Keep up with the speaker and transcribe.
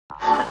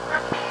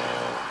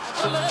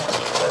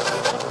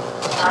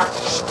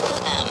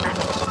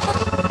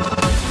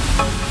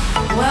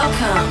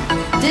Welcome.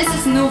 This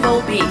is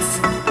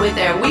Nouveaubeats with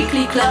their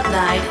weekly club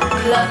night,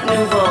 Club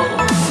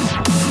Nouveau.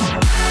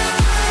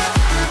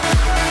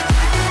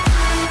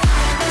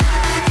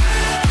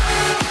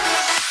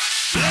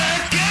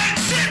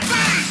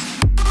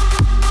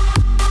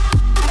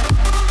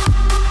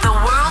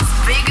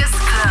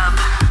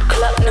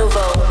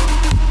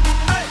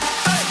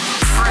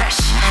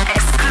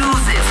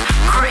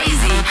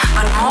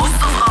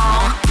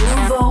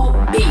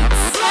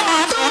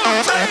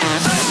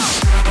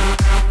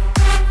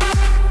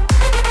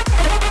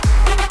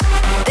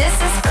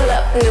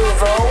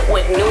 Nouveau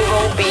with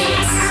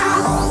Nouveaubeats.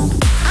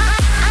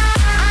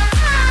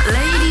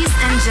 Ladies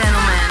and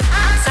gentlemen,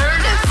 turn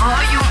the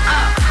volume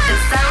up.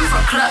 It's time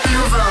for Club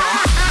Nouveau.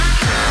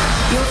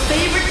 Your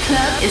favorite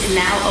club is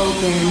now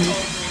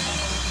open.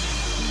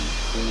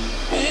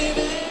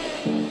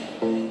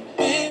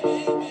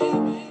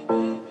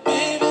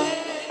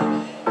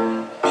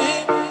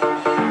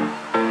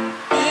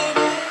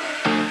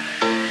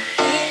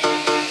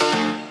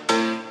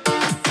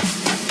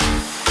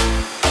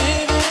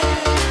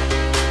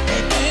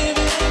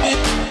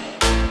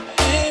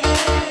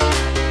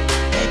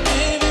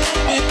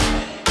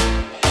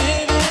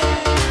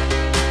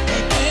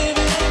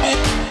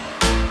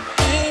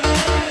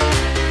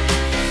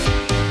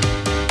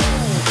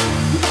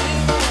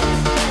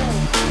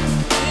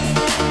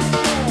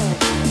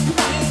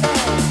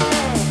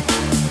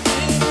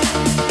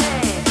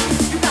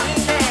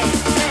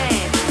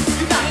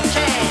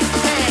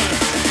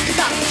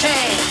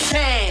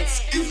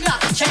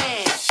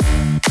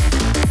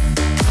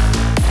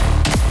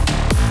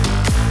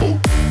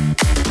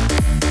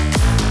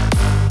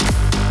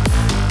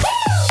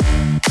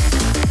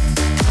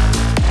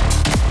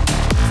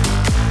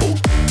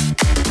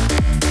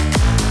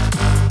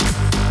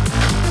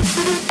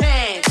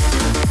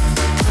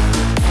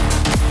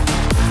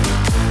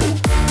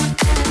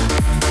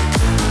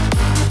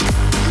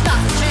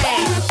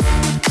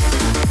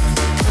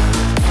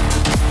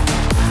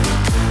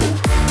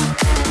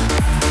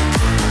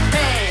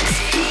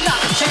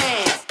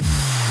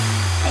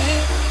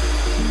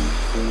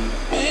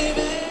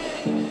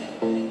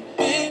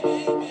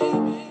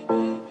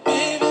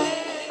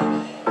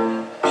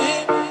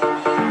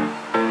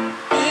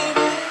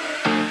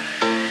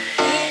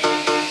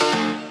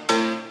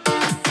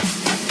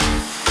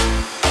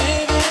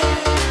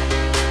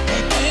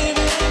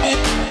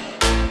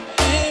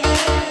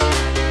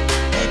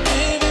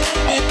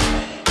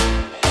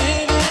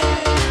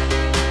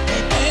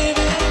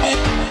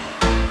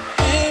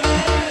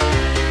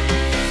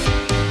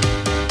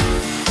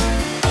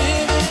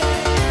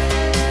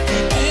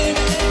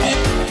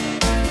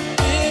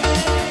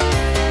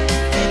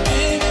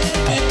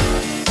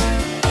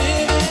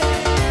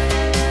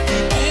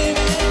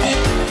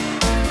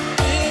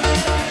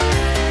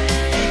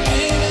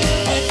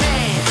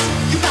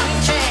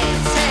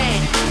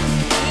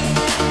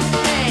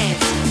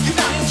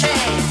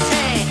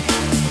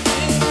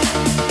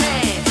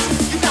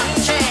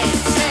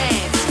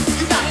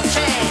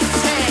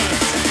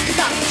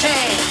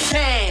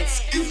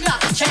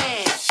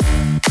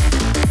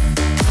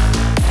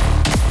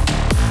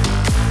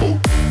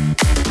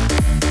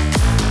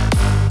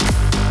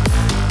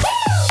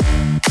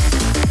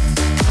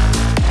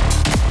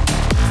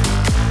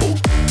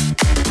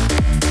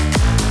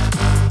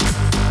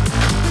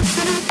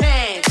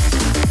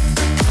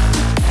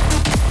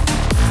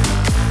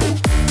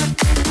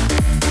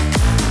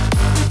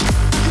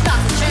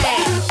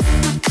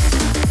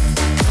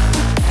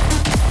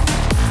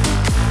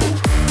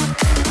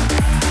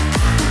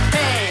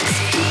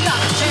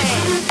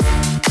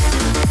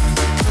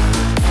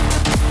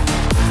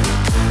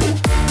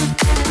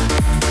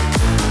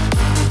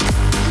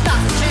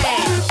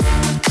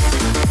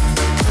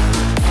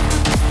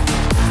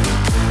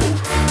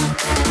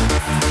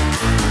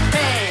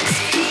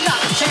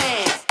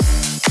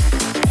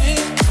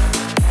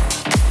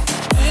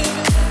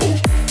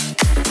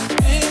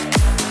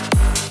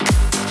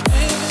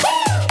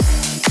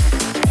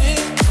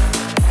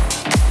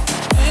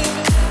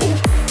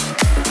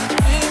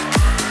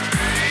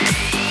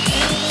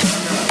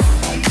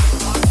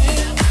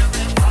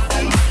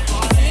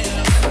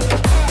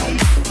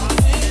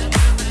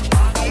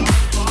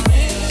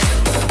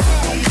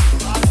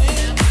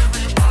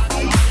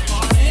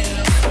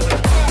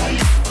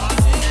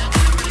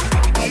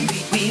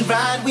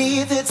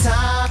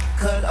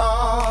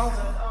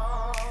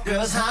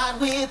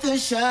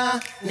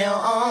 Now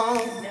on.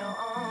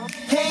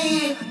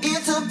 Hey,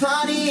 it's a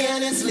party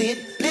and it's lit.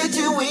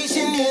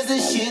 Situation is the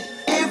shit.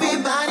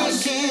 Everybody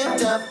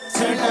shift up,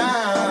 turn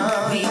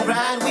up. We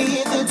ride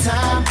with the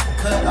top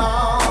cut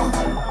off.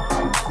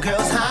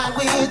 Girls hide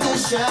with the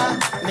shirt.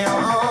 Now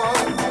on.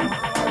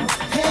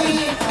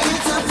 Hey,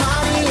 it's a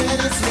party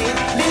and it's lit.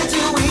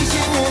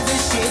 Situation is the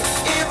shit.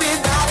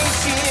 Everybody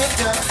shift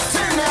up,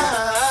 turn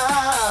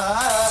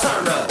up.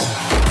 Turn up.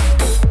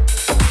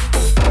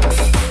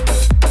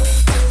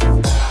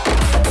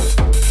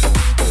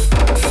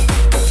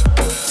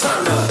 Turn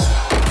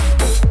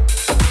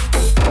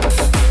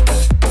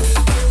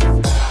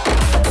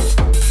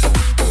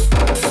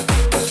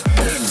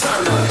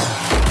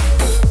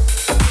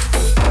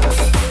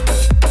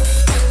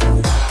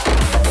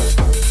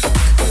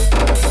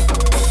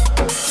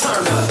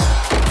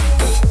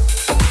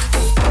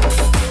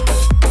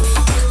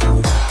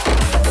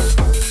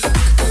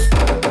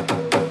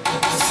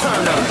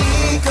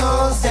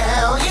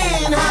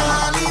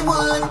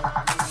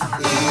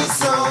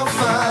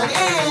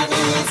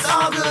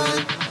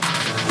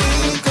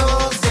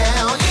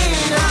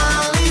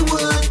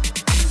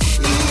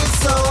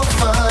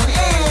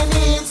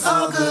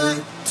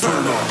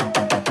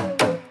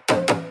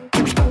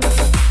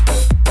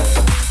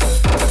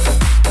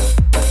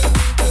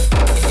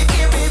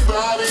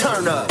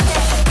Turn up.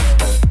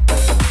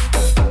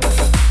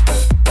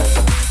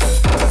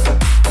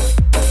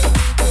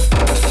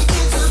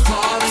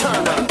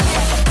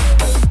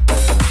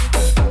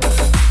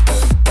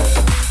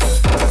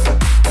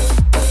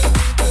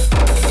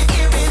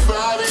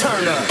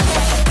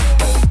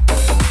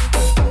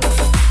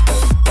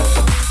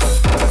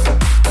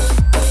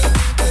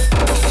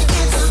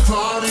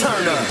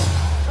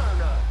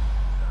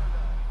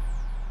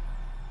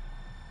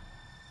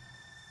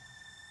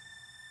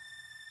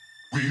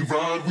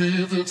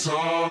 With the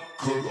top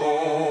cut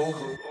off.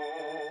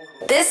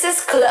 This is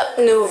Club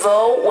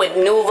Nouveau with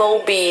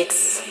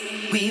Nouveaubeats.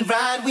 We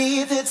ride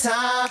with the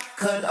top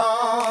cut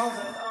off.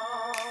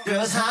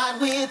 Girls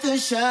hide with the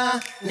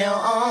Chanel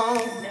on.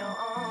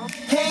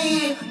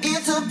 Hey,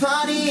 it's a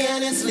party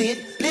and it's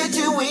lit.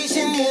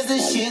 Lituation is the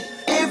shit.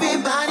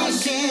 Everybody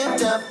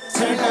shift up,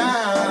 turn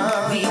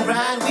up. We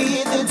ride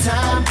with the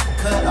top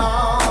cut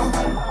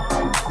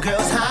off.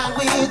 Girls hide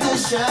with the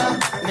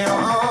Chanel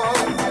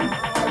on.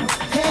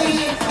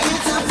 Hey,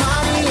 it's a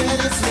party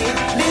and it's lit.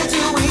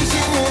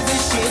 Lituation is the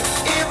shit.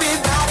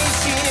 Everybody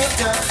shift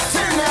up,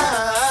 turn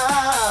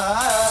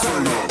up.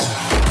 Turn up.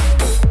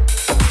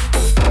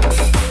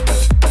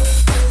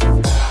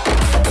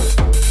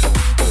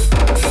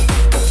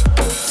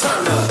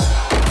 Turn up. Turn up.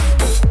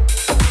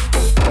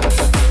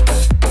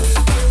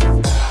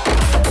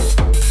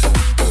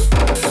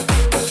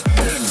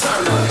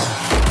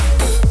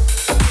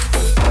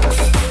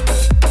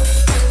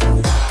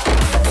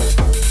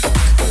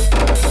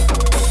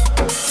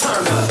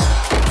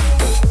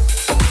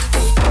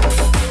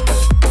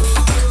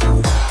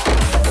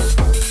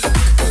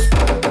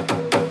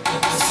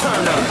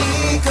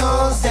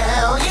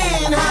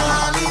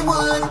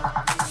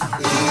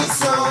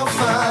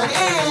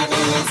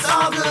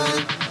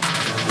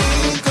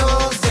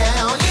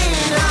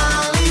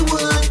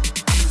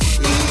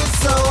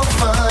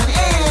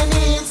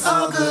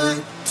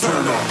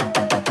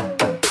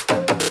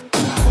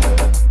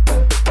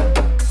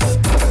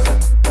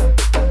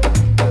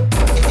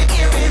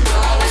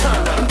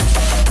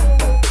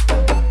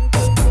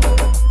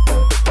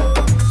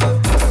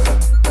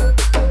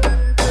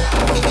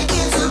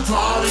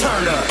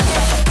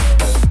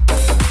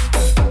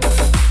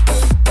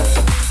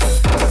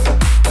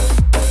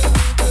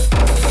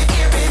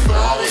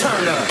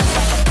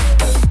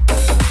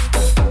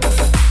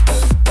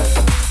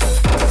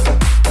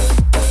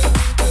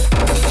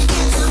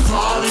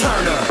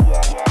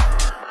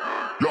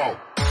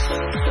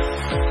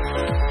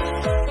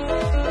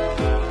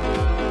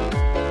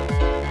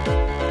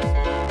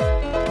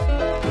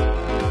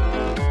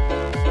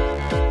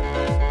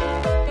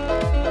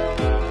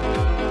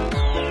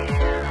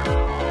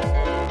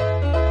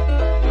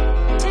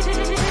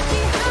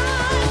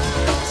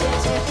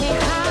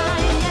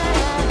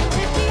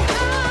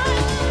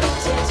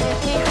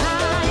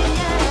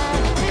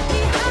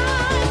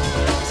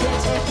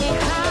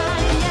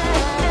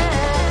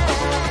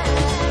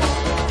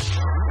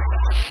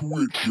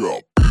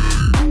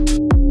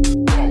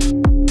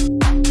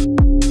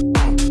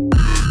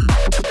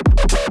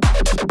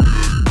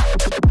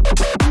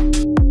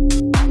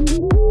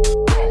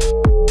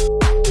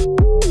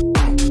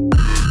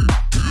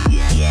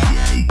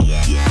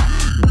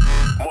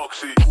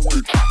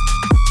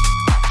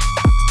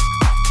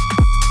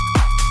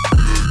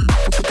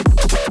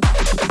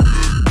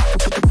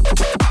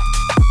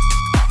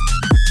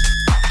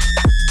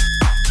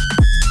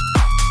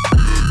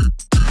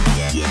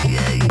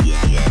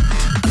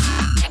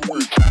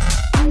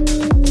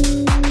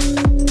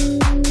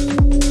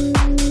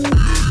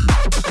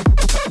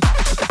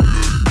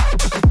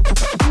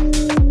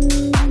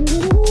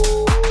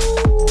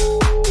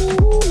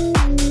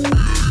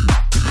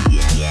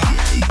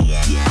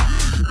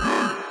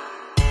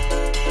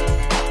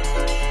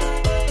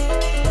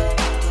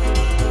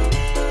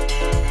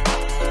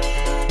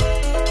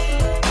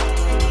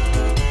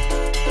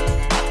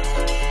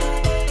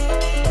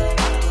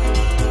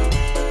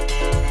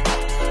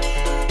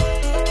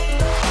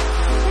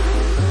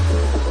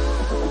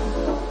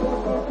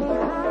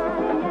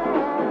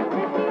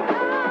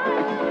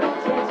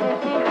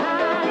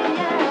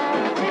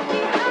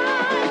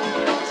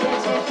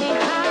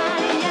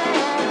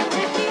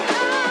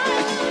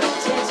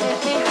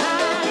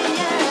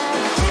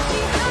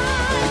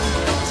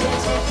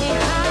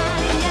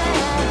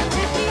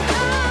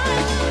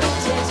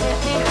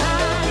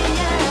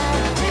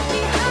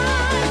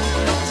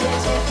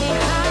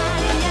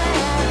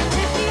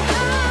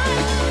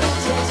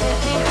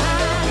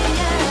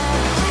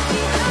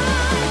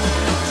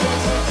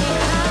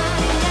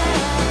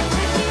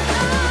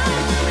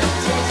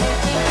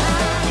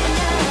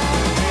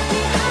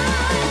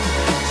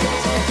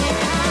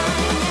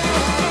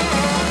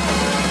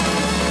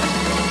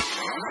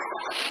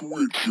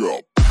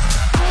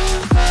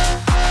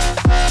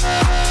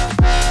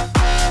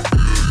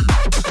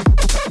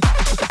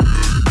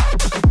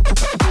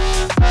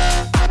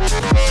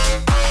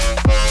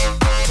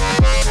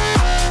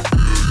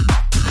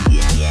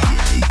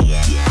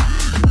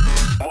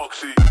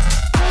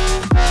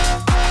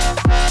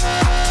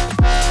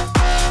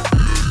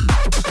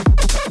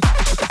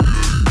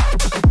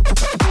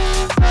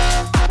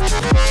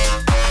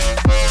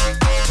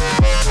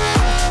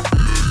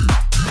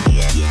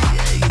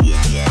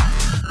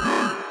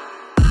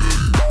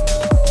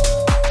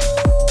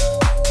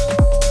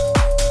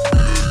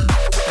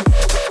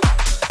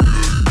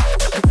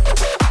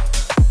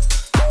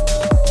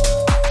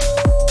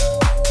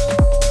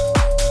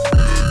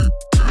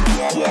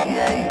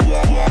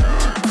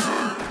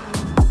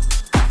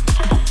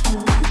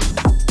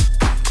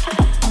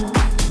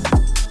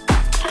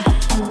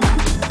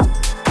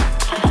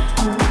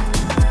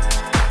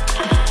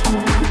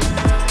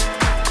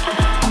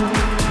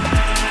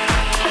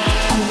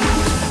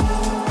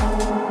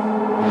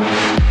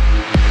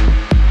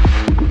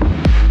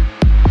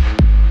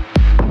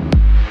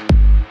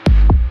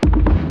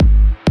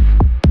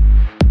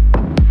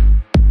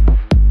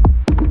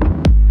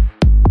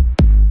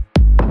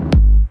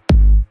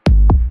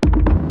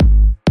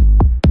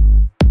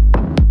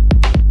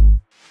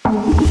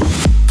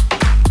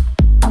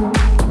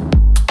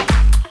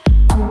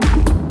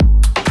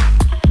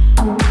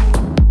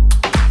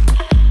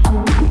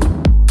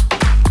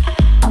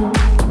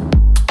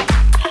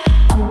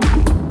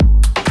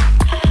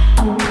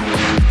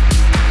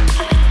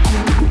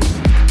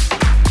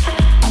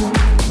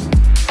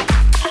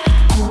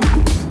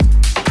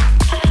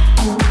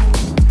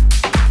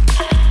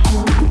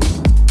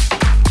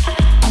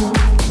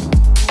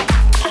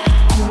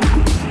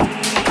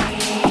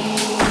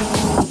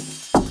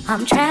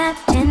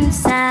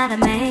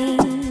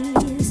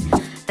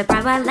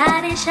 bright white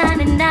light is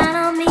shining down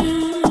on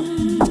me.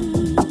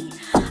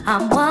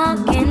 I'm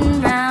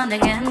walking round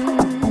again,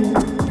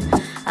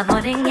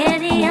 avoiding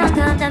any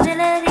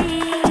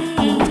uncomfortability.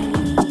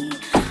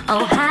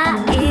 Oh,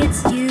 hi,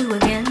 it's you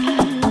again.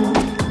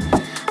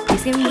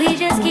 Please can we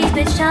just keep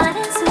it short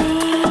and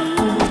sweet?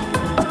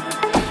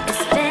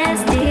 It's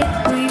best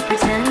if we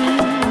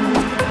pretend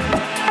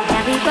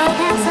that we both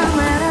have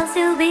somewhere else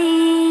to be.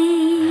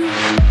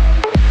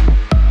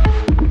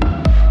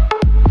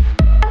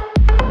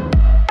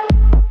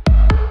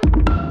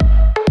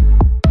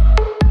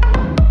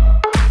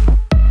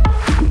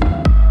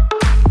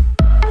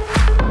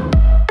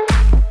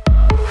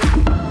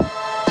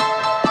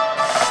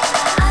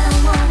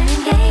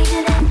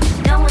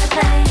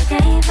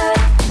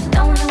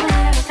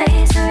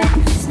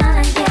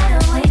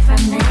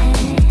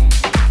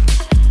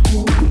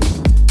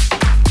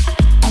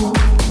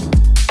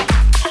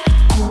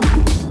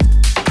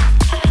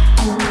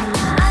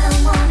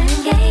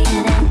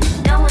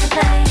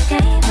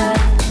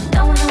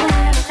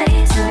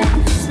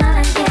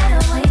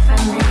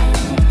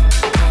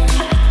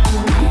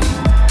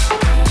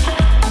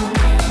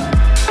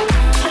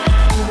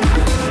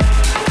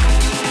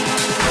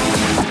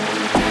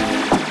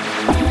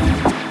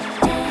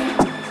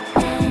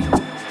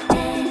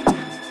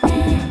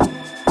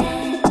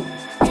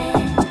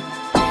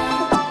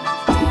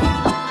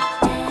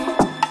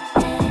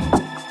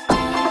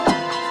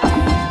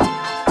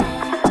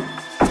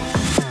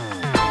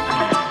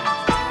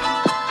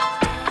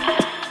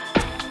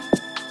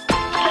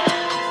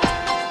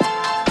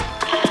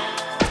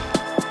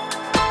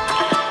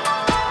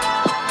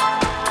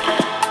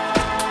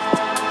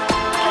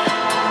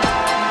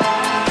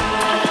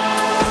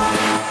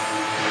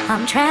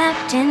 I'm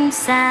trapped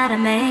inside a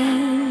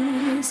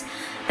maze.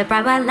 The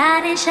bright white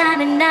light is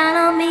shining down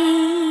on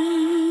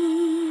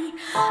me.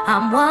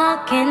 I'm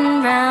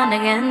walking round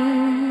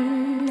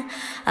again,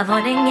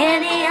 avoiding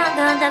any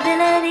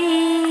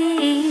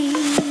uncomfortability.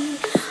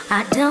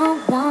 I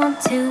don't want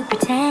to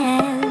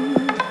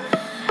pretend.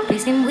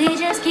 Please can we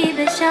just keep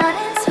it short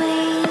and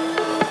sweet?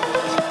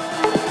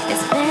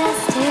 It's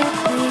best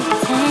if we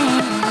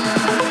pretend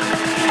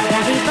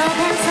that we both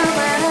have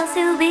somewhere else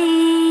to be.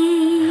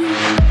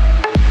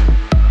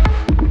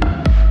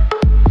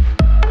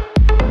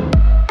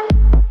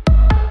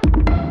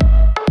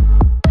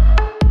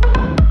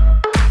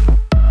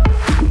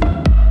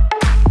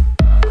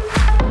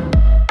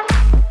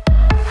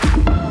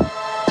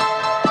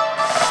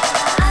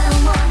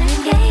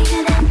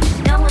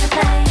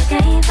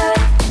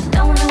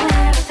 Don't wanna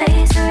wear a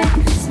face for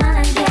it. Smile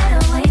and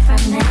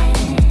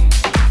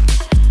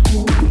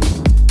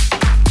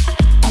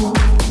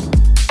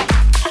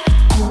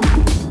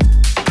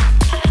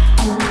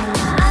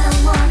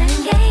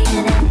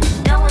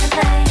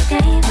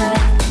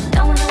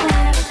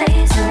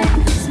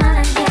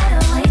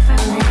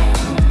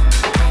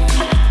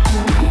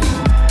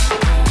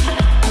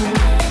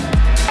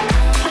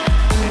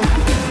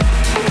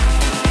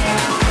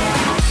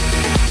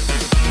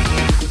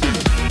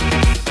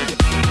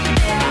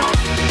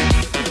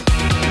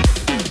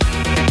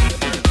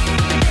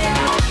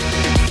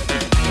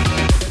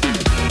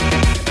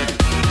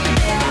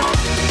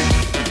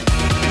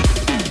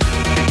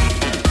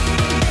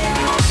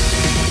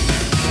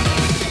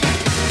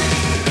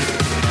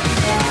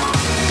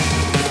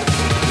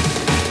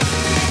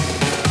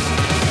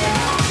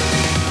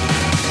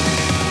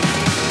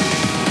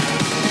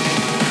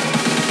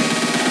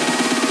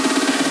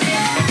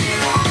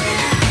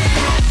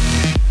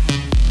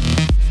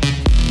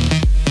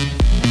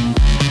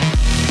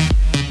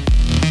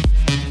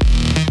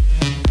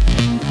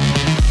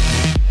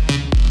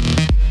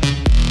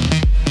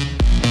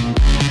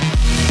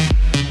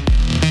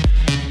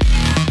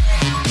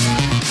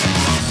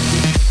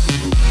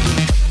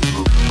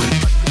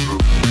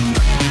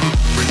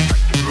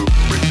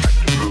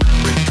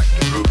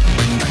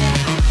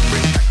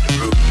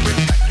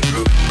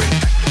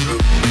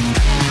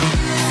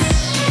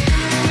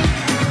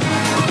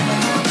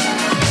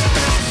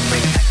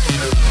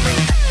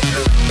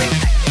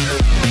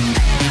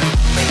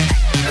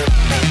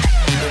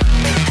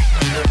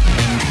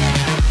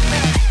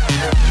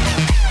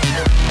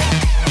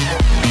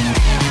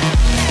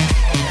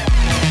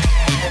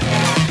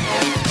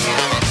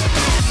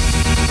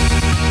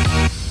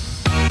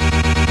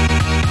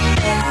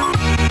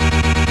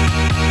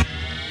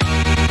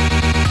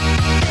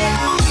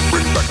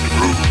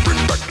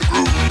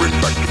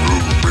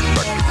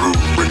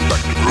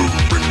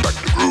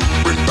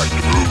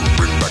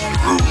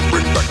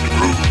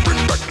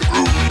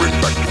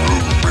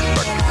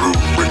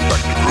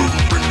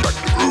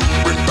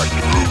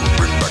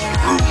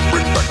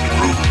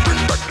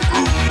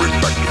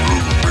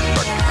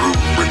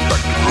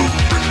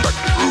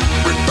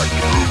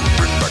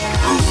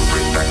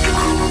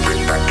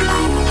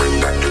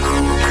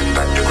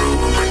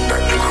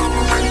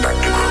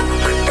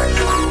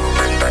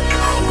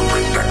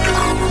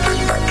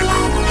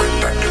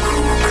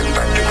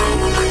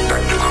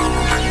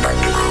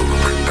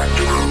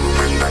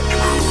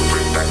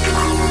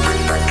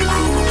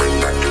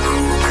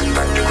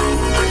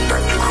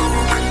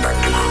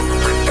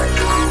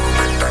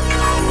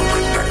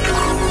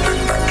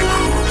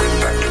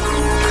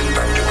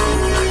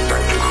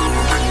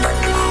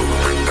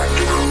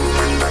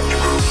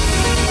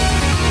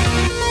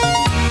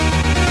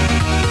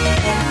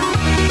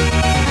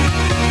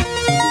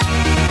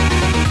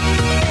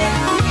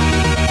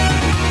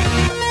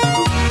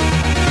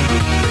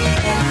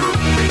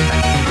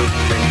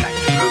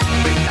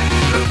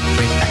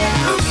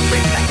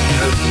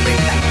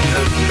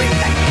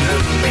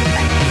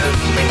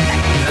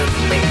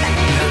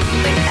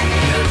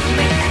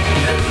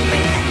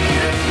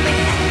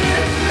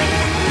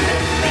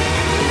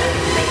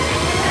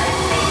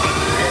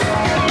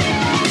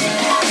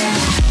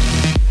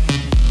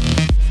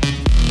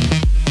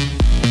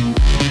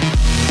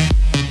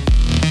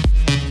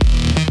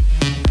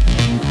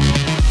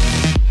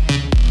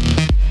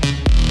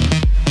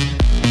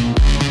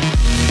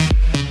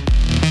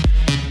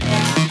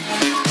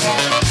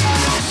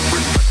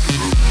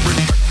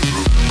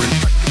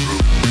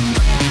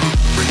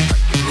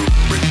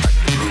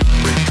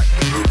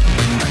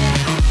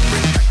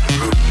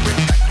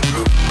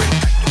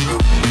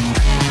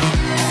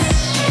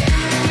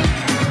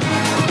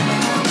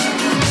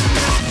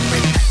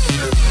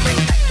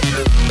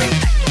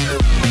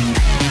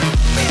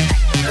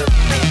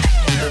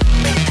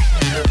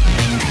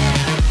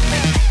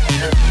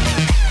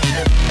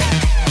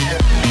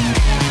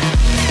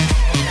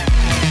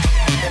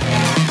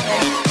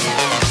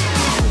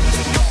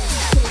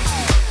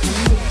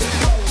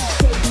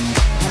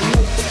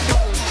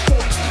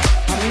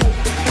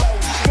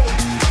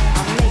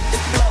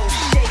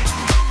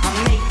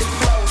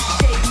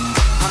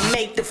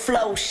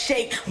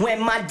shake when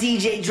my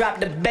DJ drop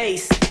the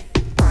bass.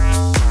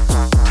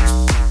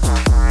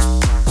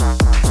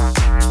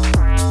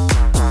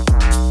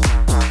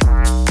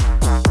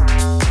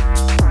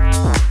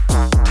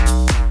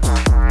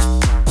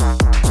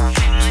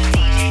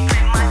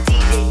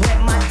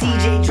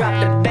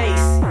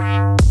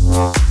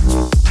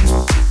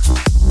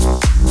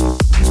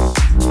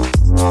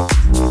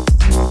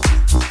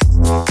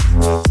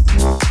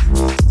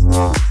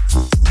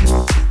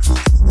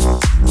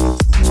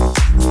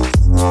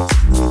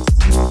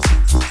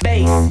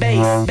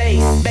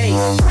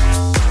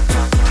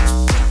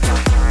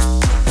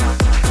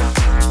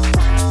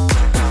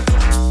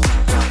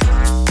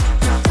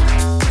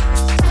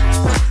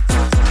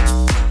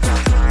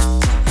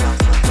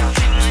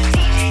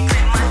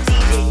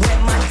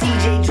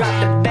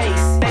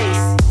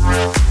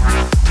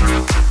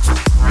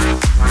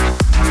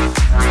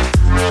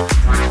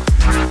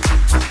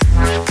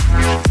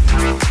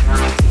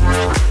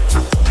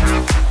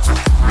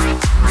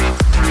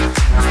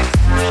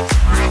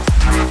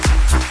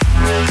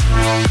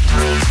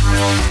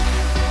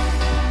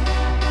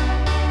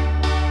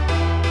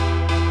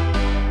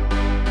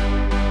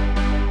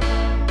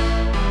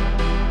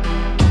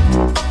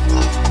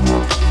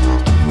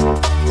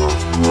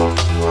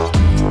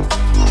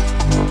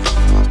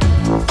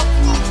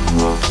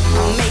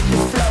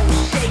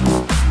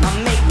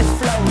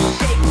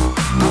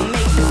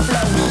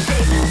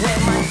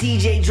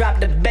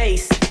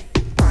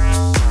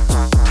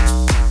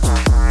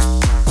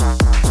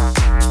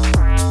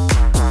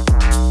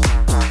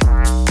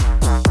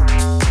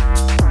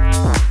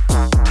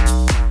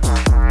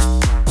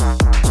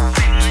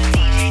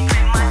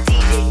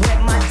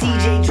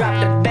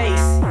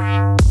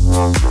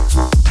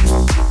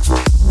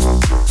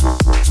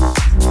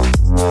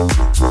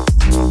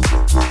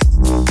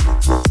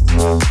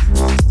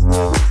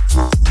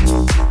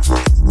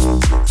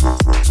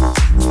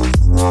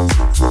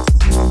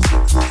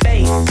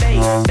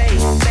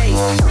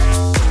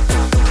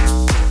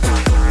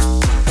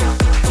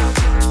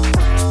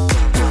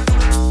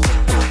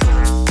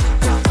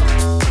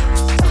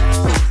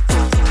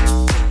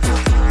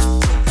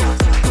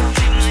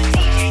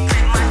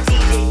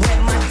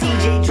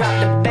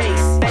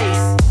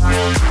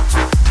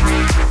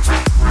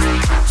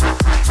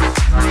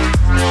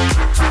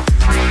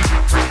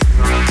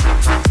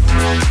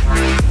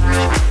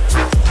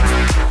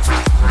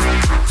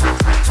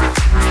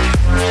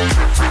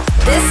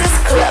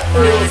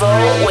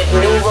 Nouveau with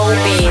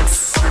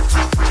Nouveaubeats.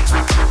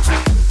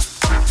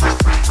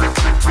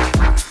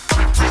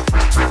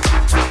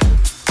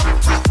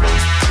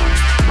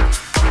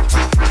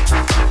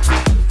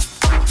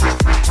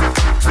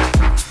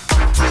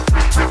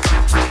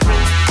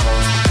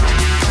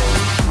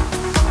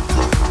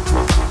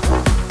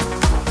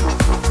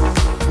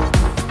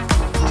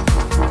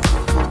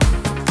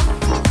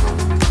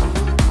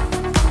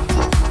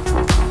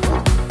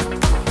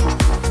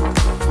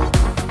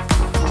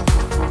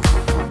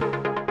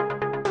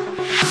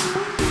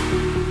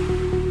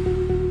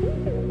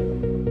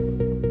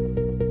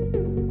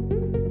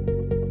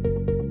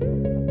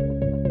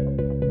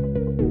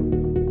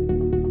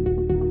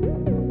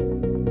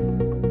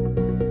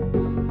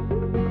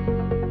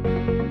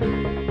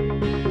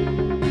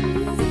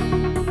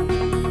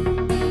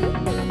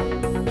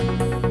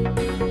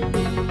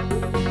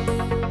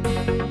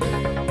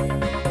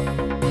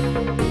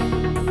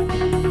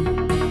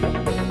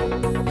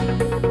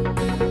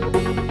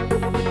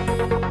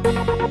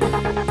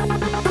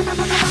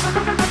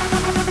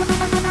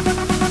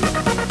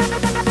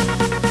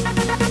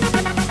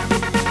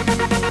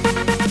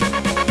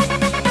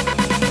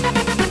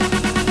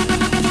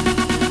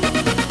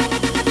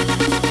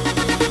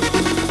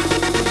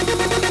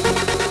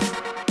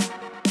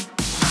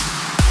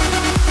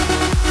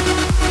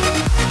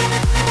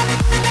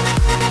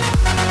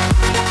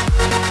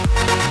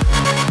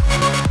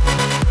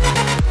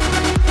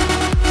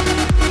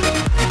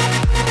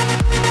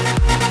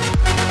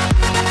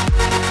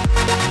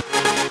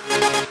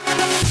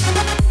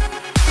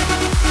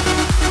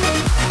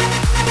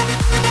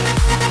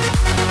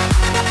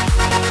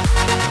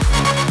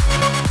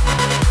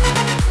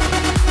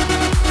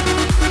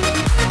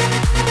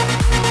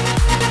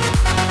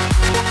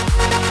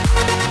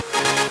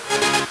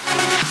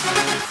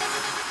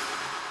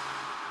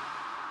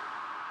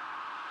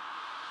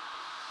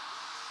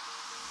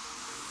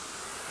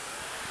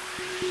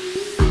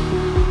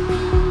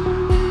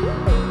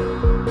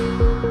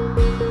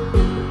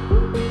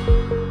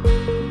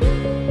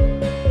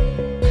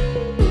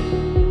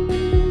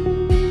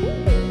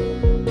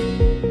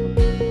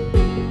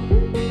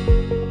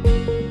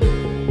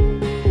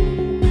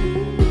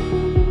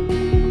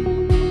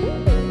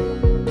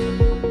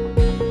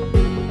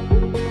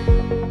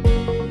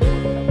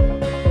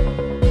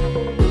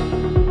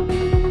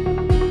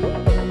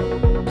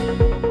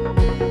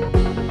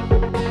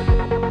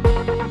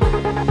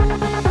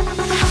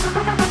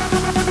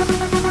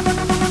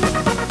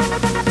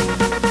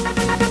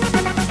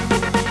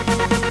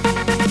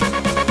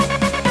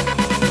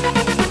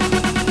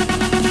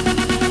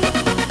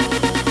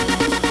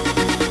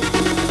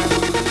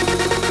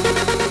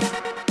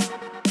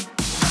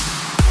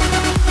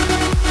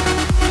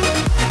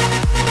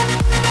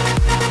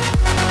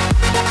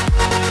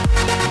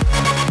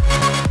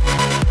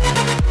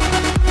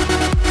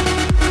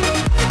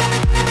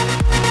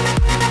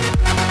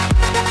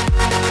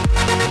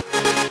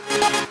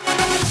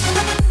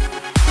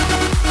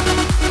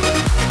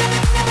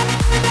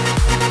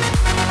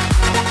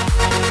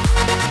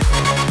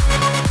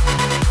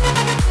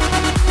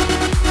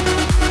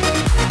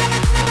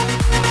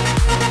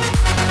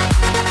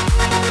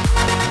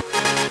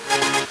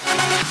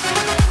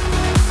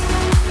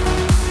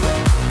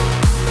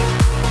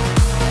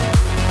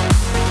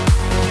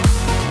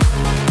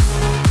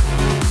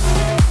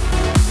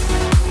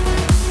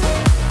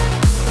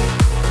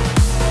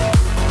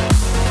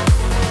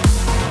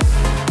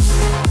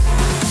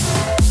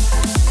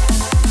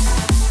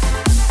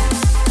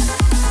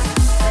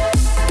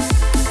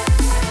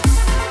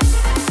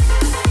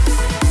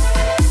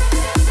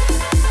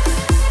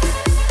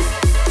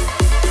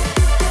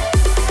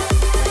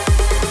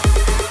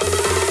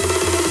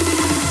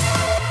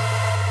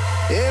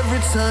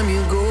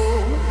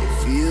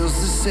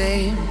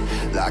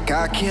 like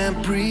I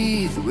can't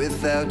breathe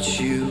without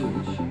you.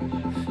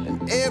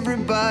 And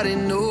everybody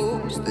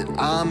knows that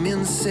I'm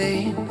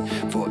insane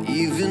for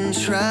even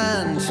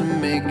trying to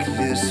make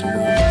this move.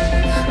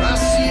 I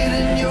see it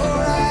in your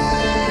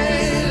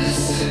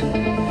eyes,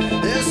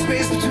 there's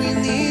space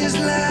between these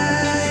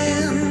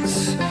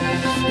lines,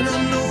 and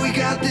I know we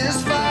got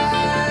this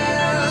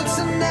fire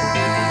tonight.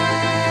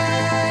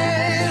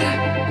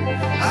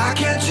 I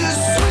can't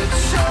just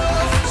switch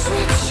off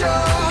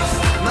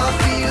my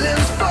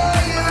feelings for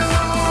you.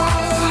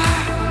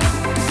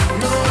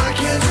 No, I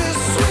can't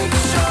just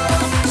switch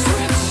off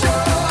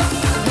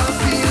my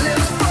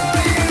feelings for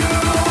you,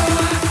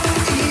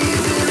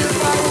 even if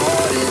I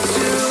wanted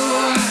to.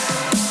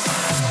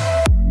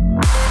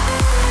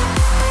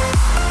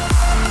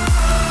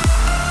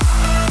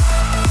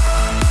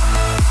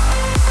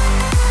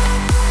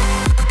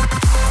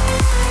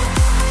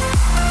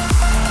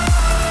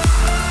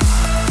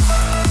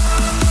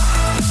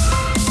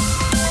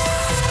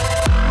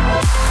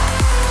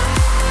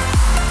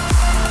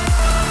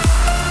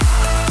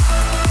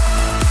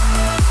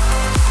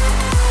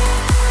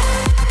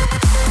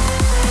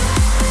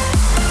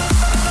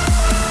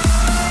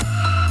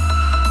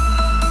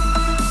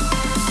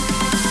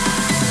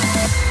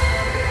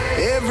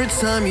 Every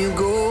time you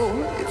go,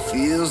 it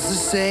feels the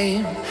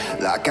same,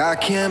 like I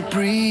can't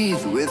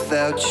breathe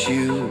without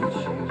you.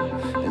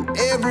 And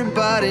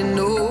everybody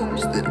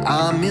knows that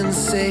I'm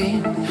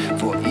insane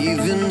for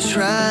even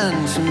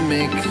trying to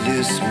make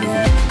this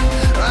move.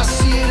 I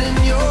see it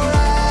in your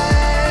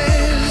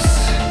eyes,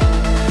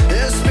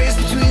 there's space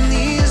between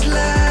these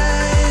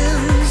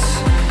lines,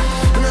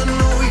 and I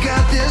know we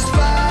got this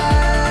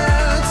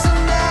fire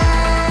tonight.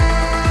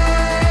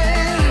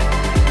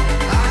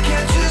 I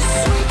can't just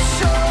switch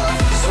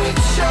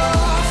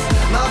off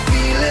my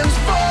feelings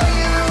for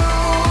you.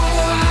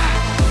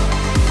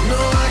 No,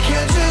 I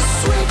can't just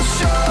switch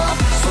off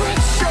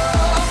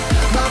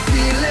my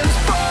feelings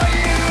for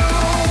you,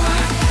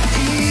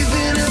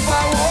 even if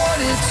I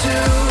wanted to.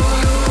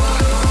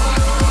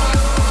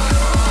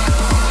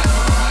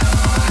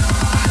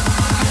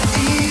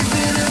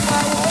 Even if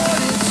I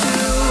wanted to.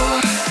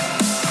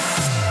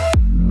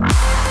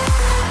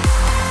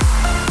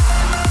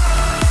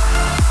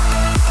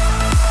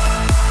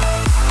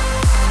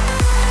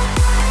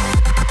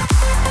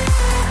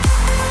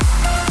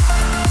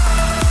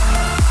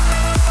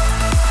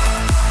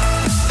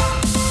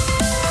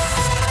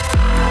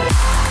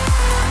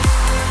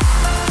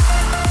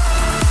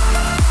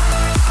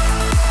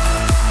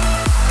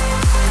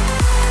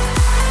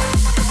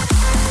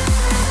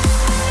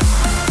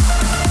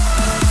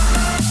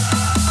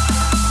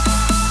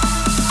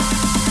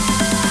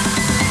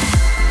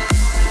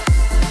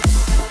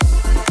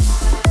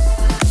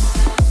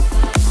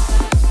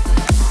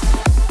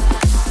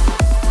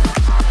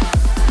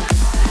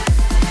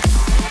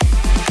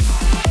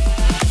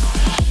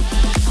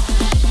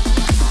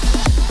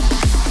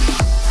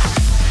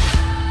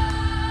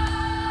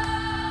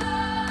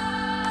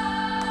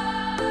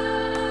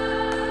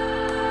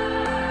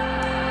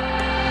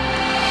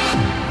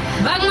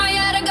 Bang my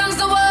head against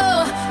the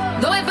wall.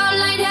 Though I felt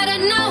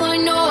lightheaded, now I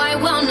know I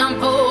will not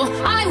fall.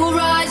 I will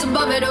rise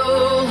above it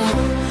all.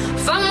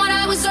 Found what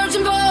I was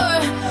searching for.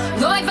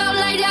 Though I felt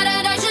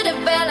lightheaded, I should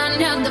have fell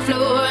and hit the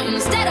floor.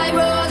 Instead, I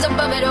rose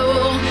above it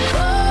all.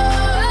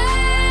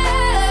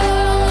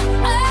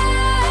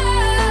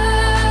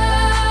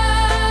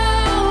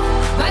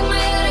 Bang my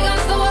head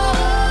against the wall.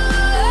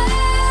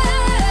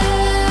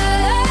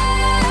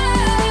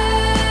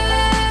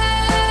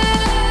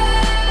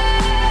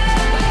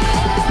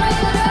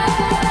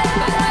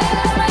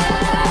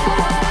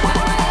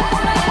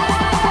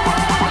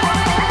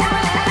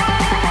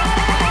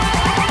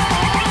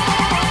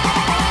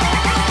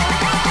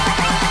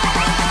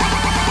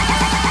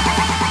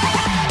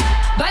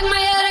 Bang my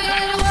head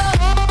against the wall.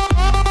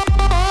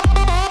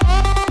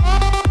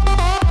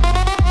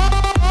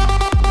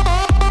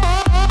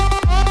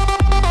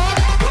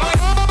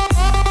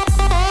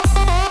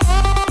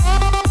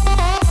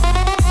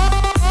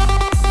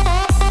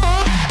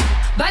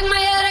 Bang my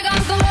head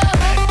against the wall.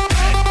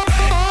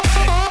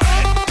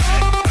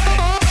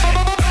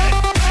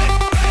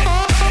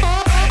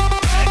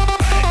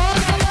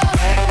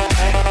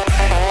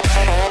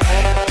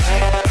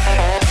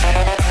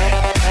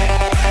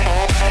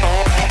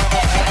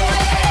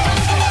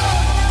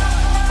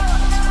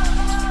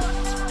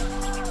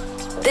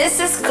 This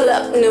is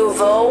Club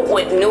Nouveau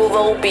with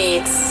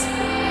Nouveaubeats.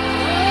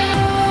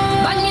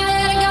 Bang your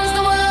head against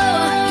the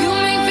wall. You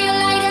may feel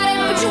lightheaded,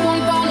 but you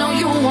won't fall. No,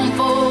 you won't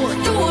fall.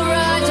 You will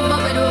rise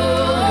above it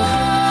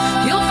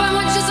all. You'll find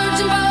what you're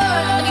searching for.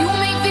 You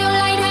may feel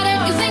lightheaded,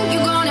 you think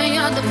you're gonna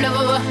hit the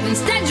floor.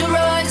 Instead, you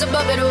rise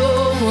above it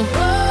all.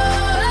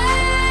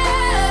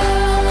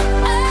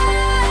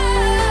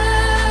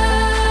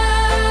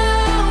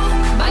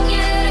 Bang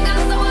your head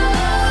against the wall.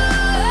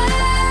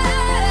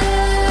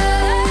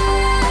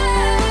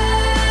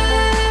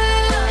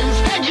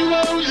 Instead, you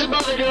rose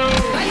above it all.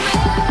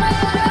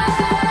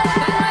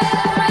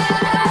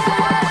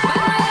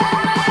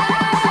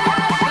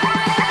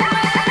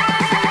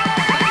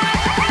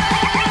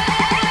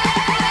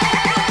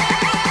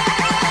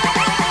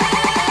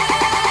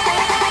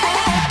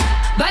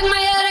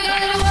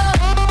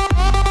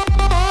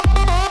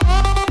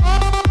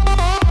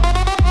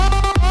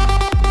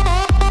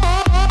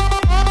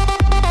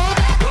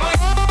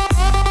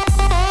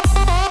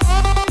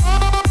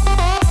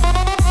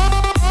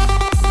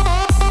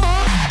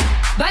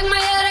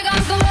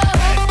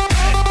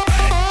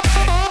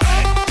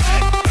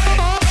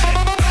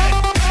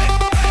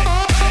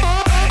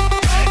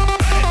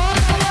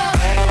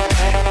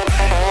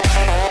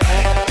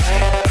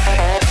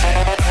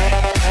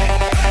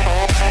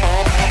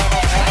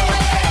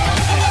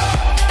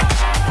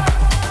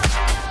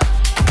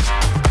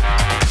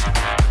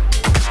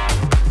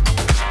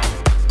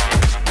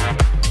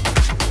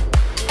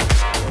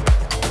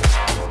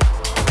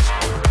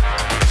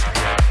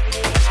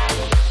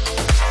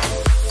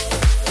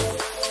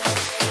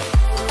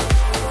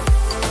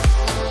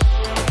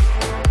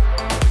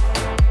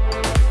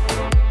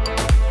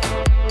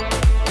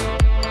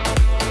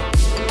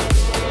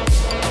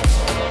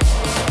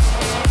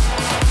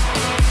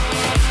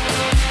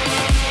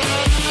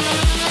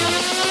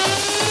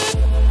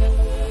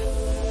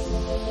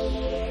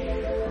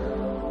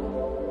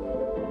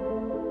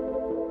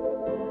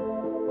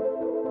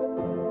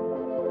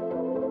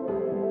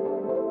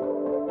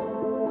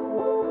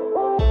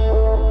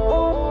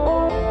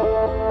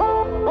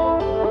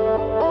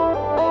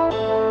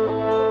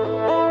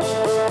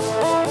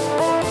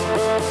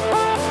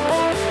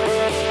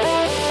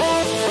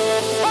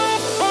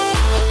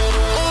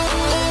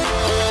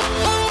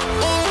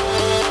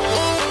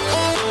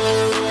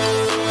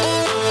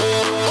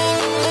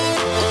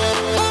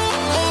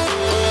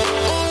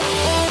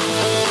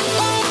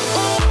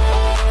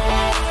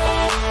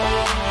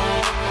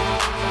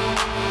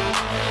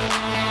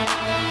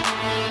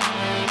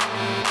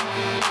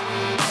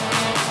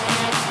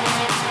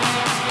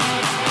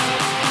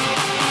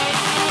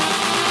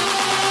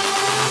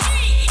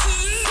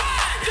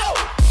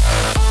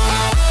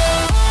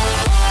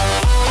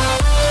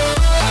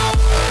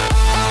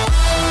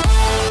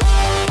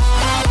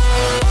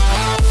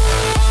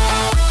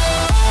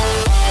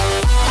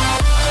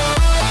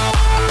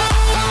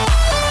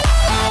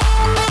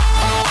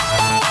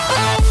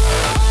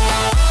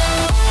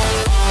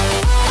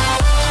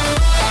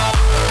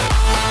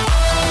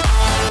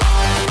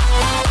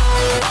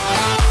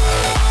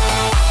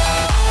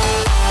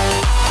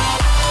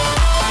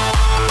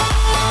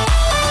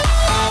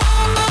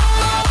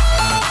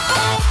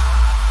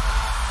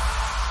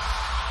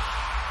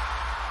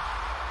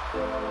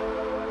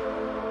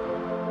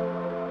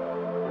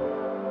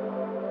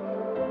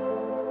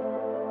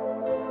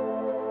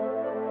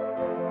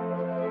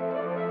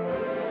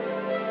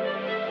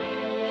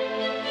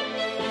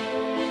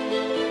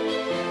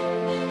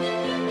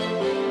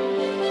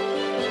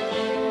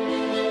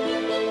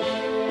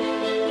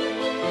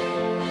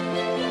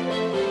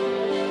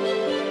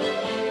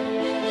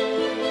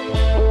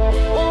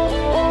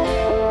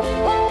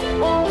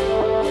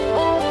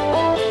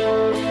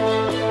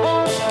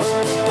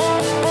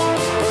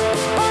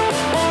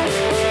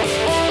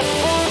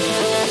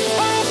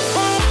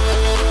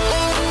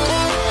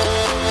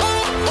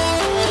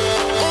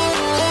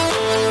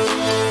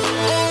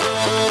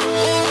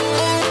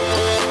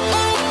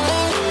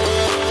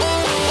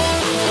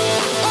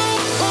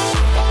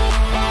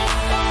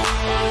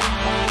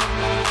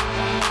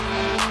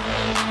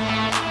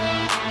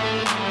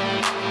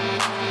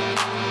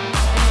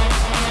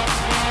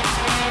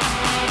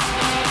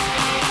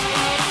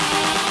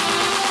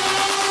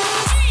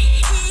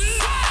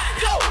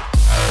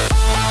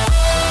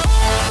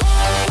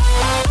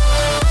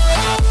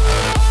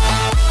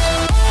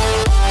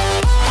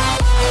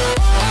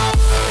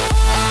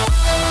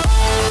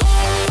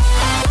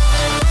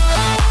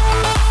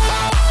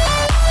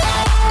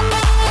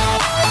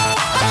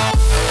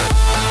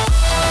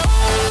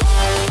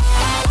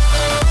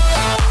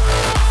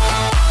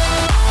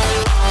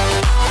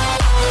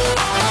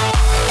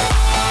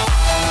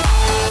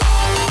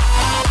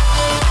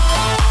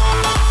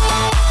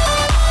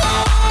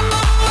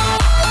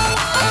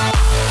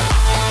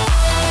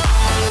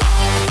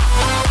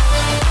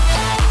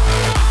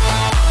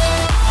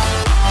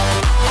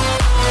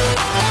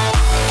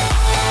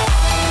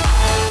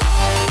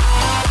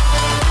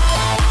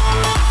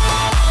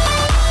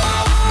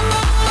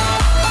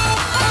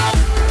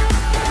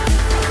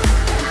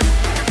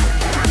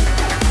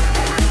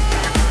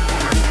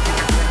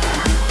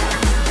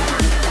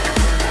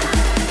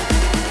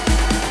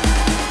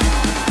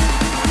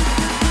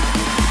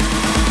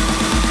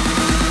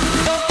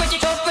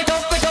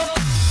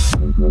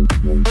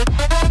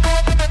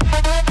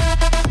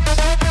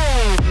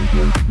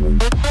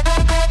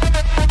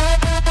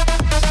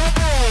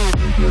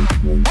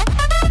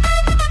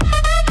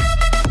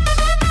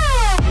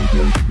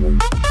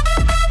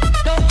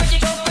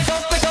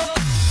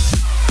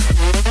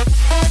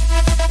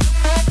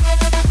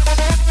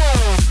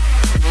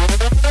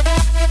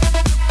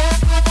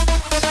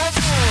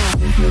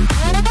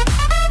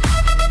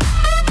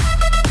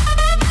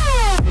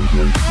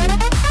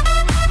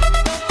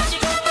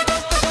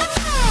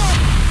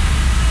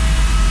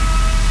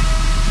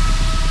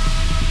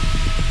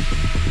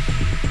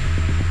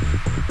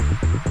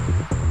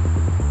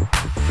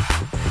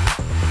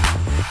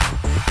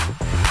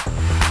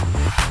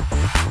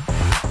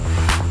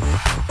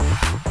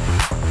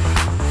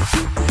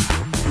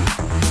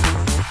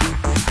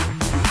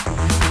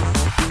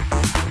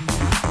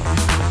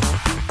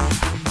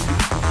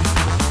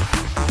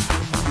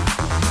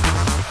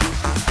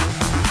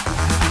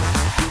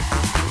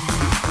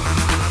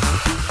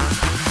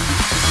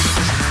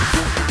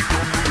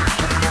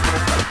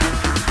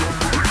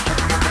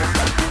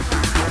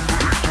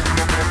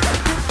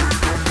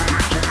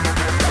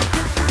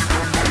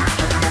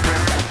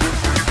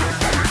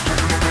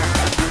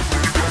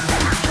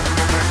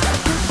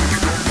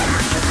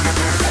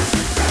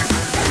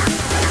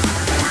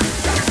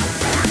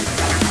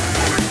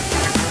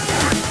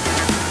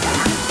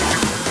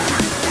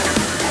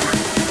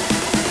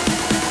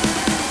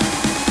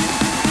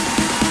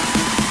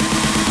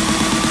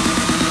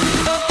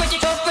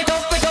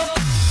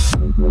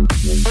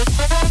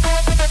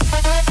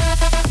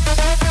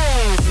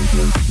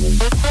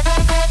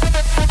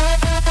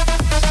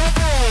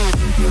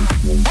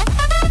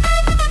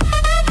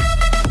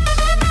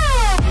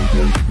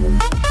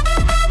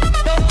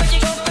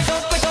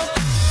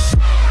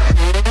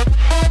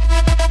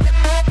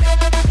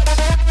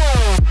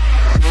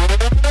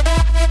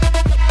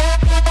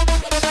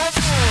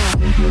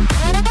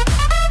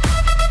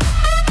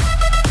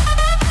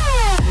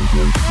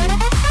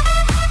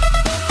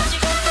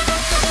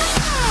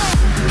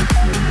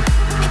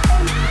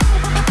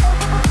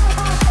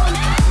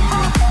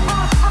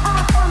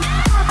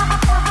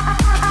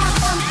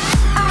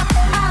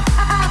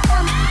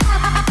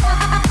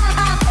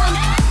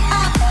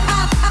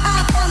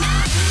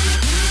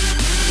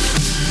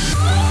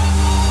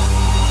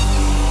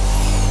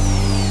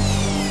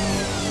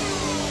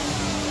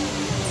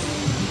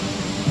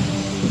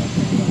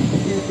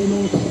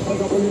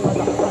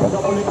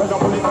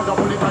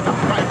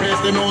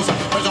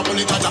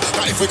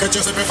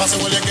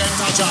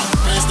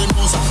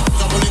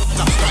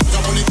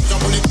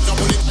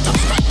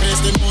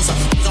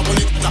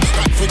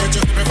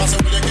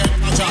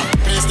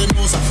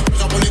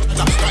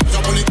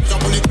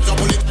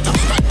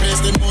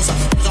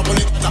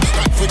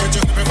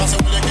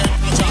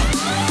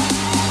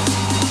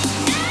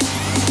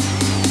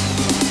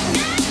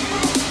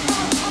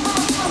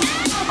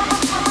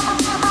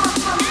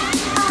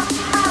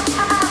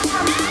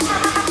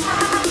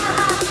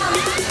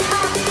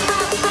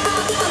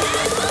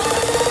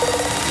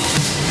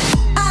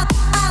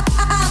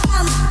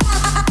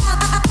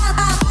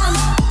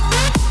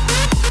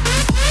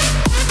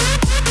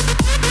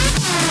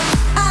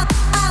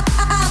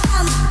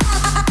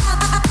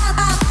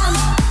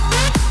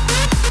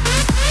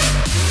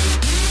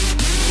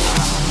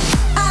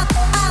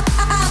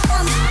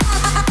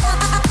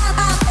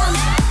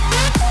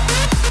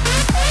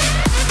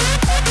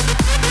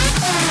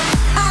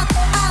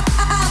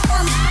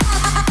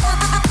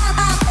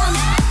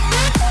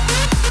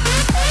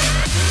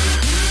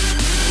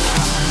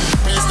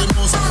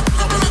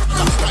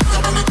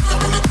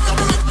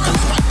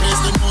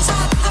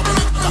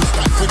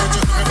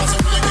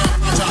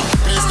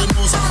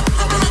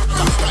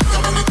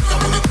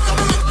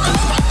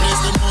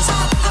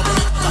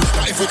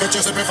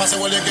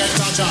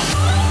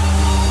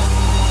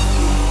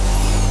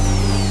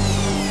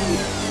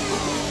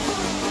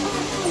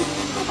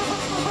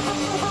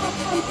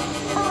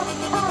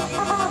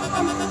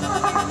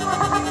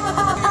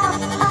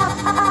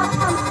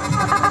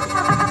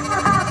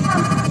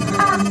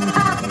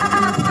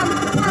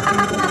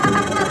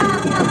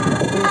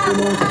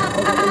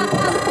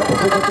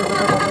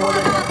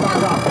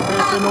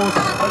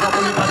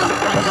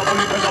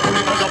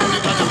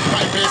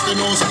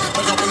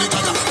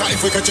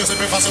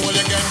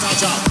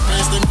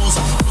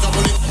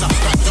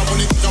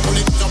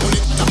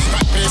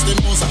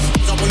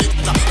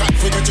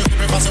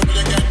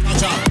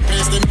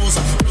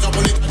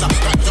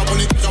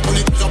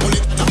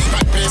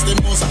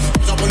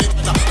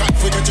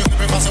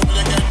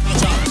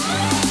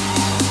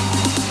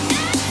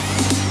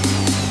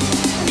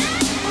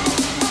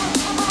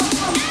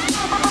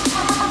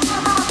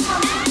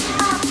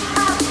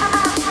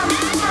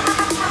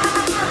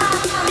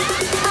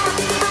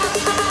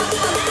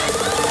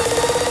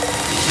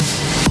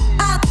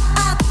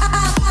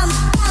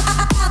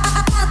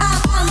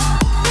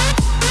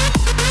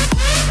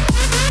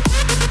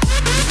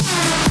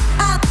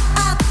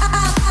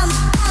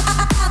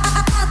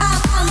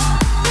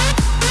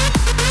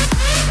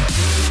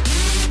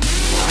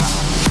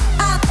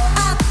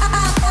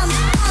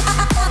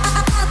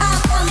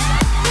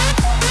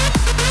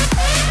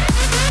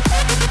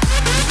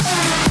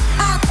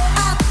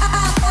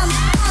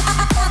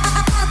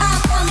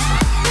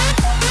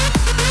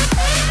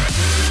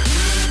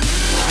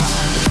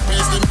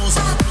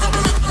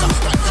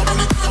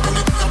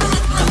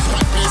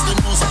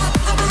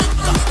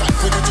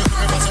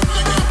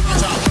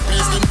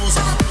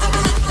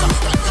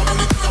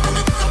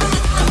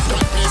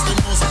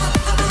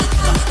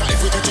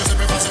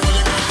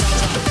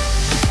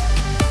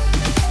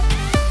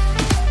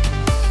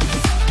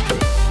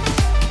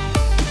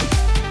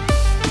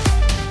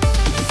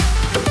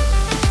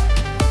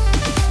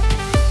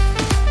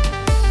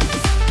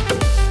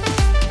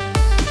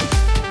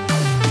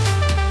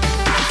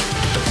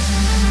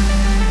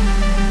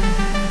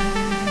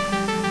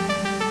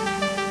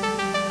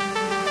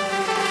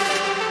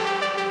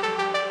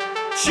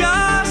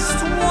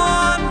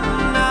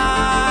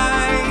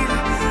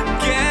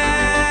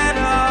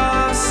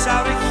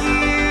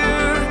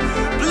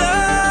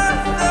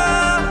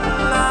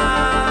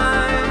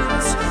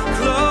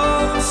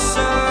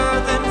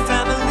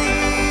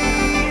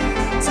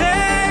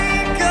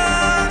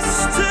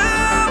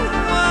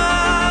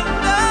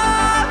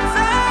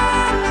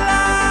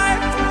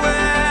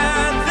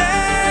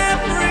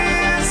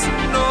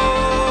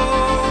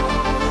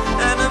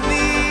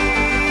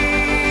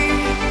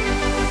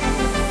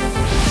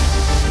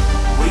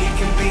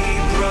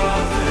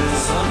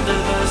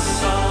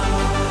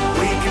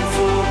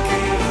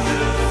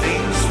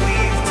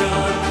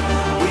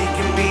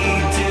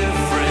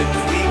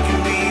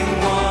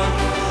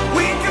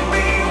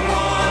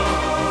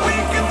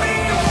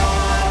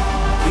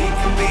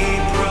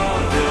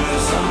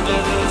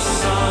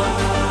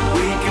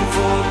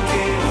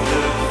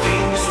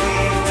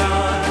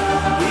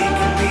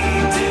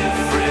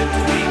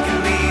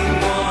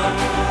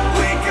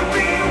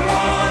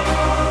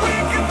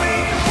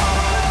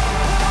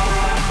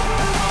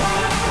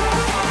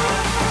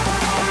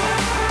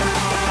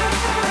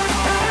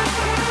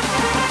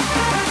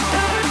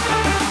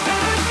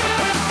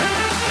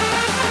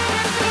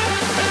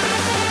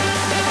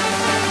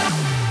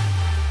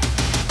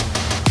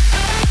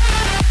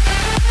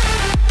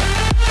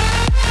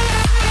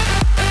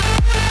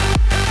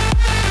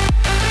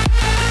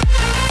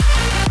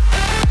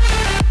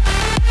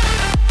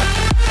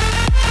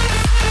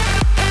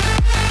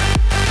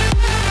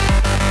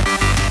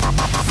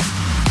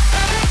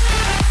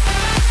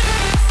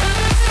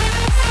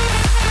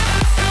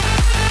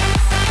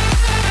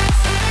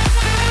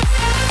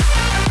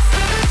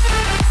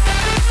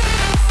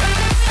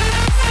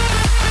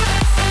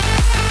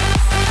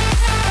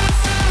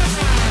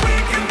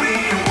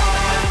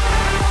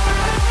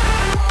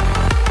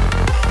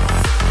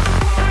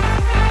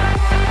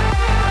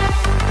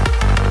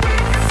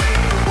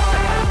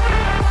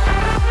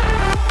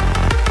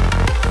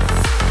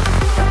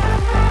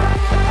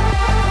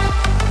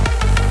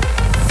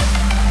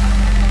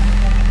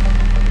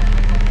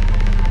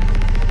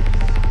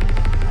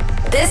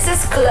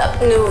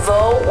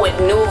 Nouveau with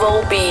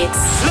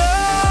Nouveaubeats.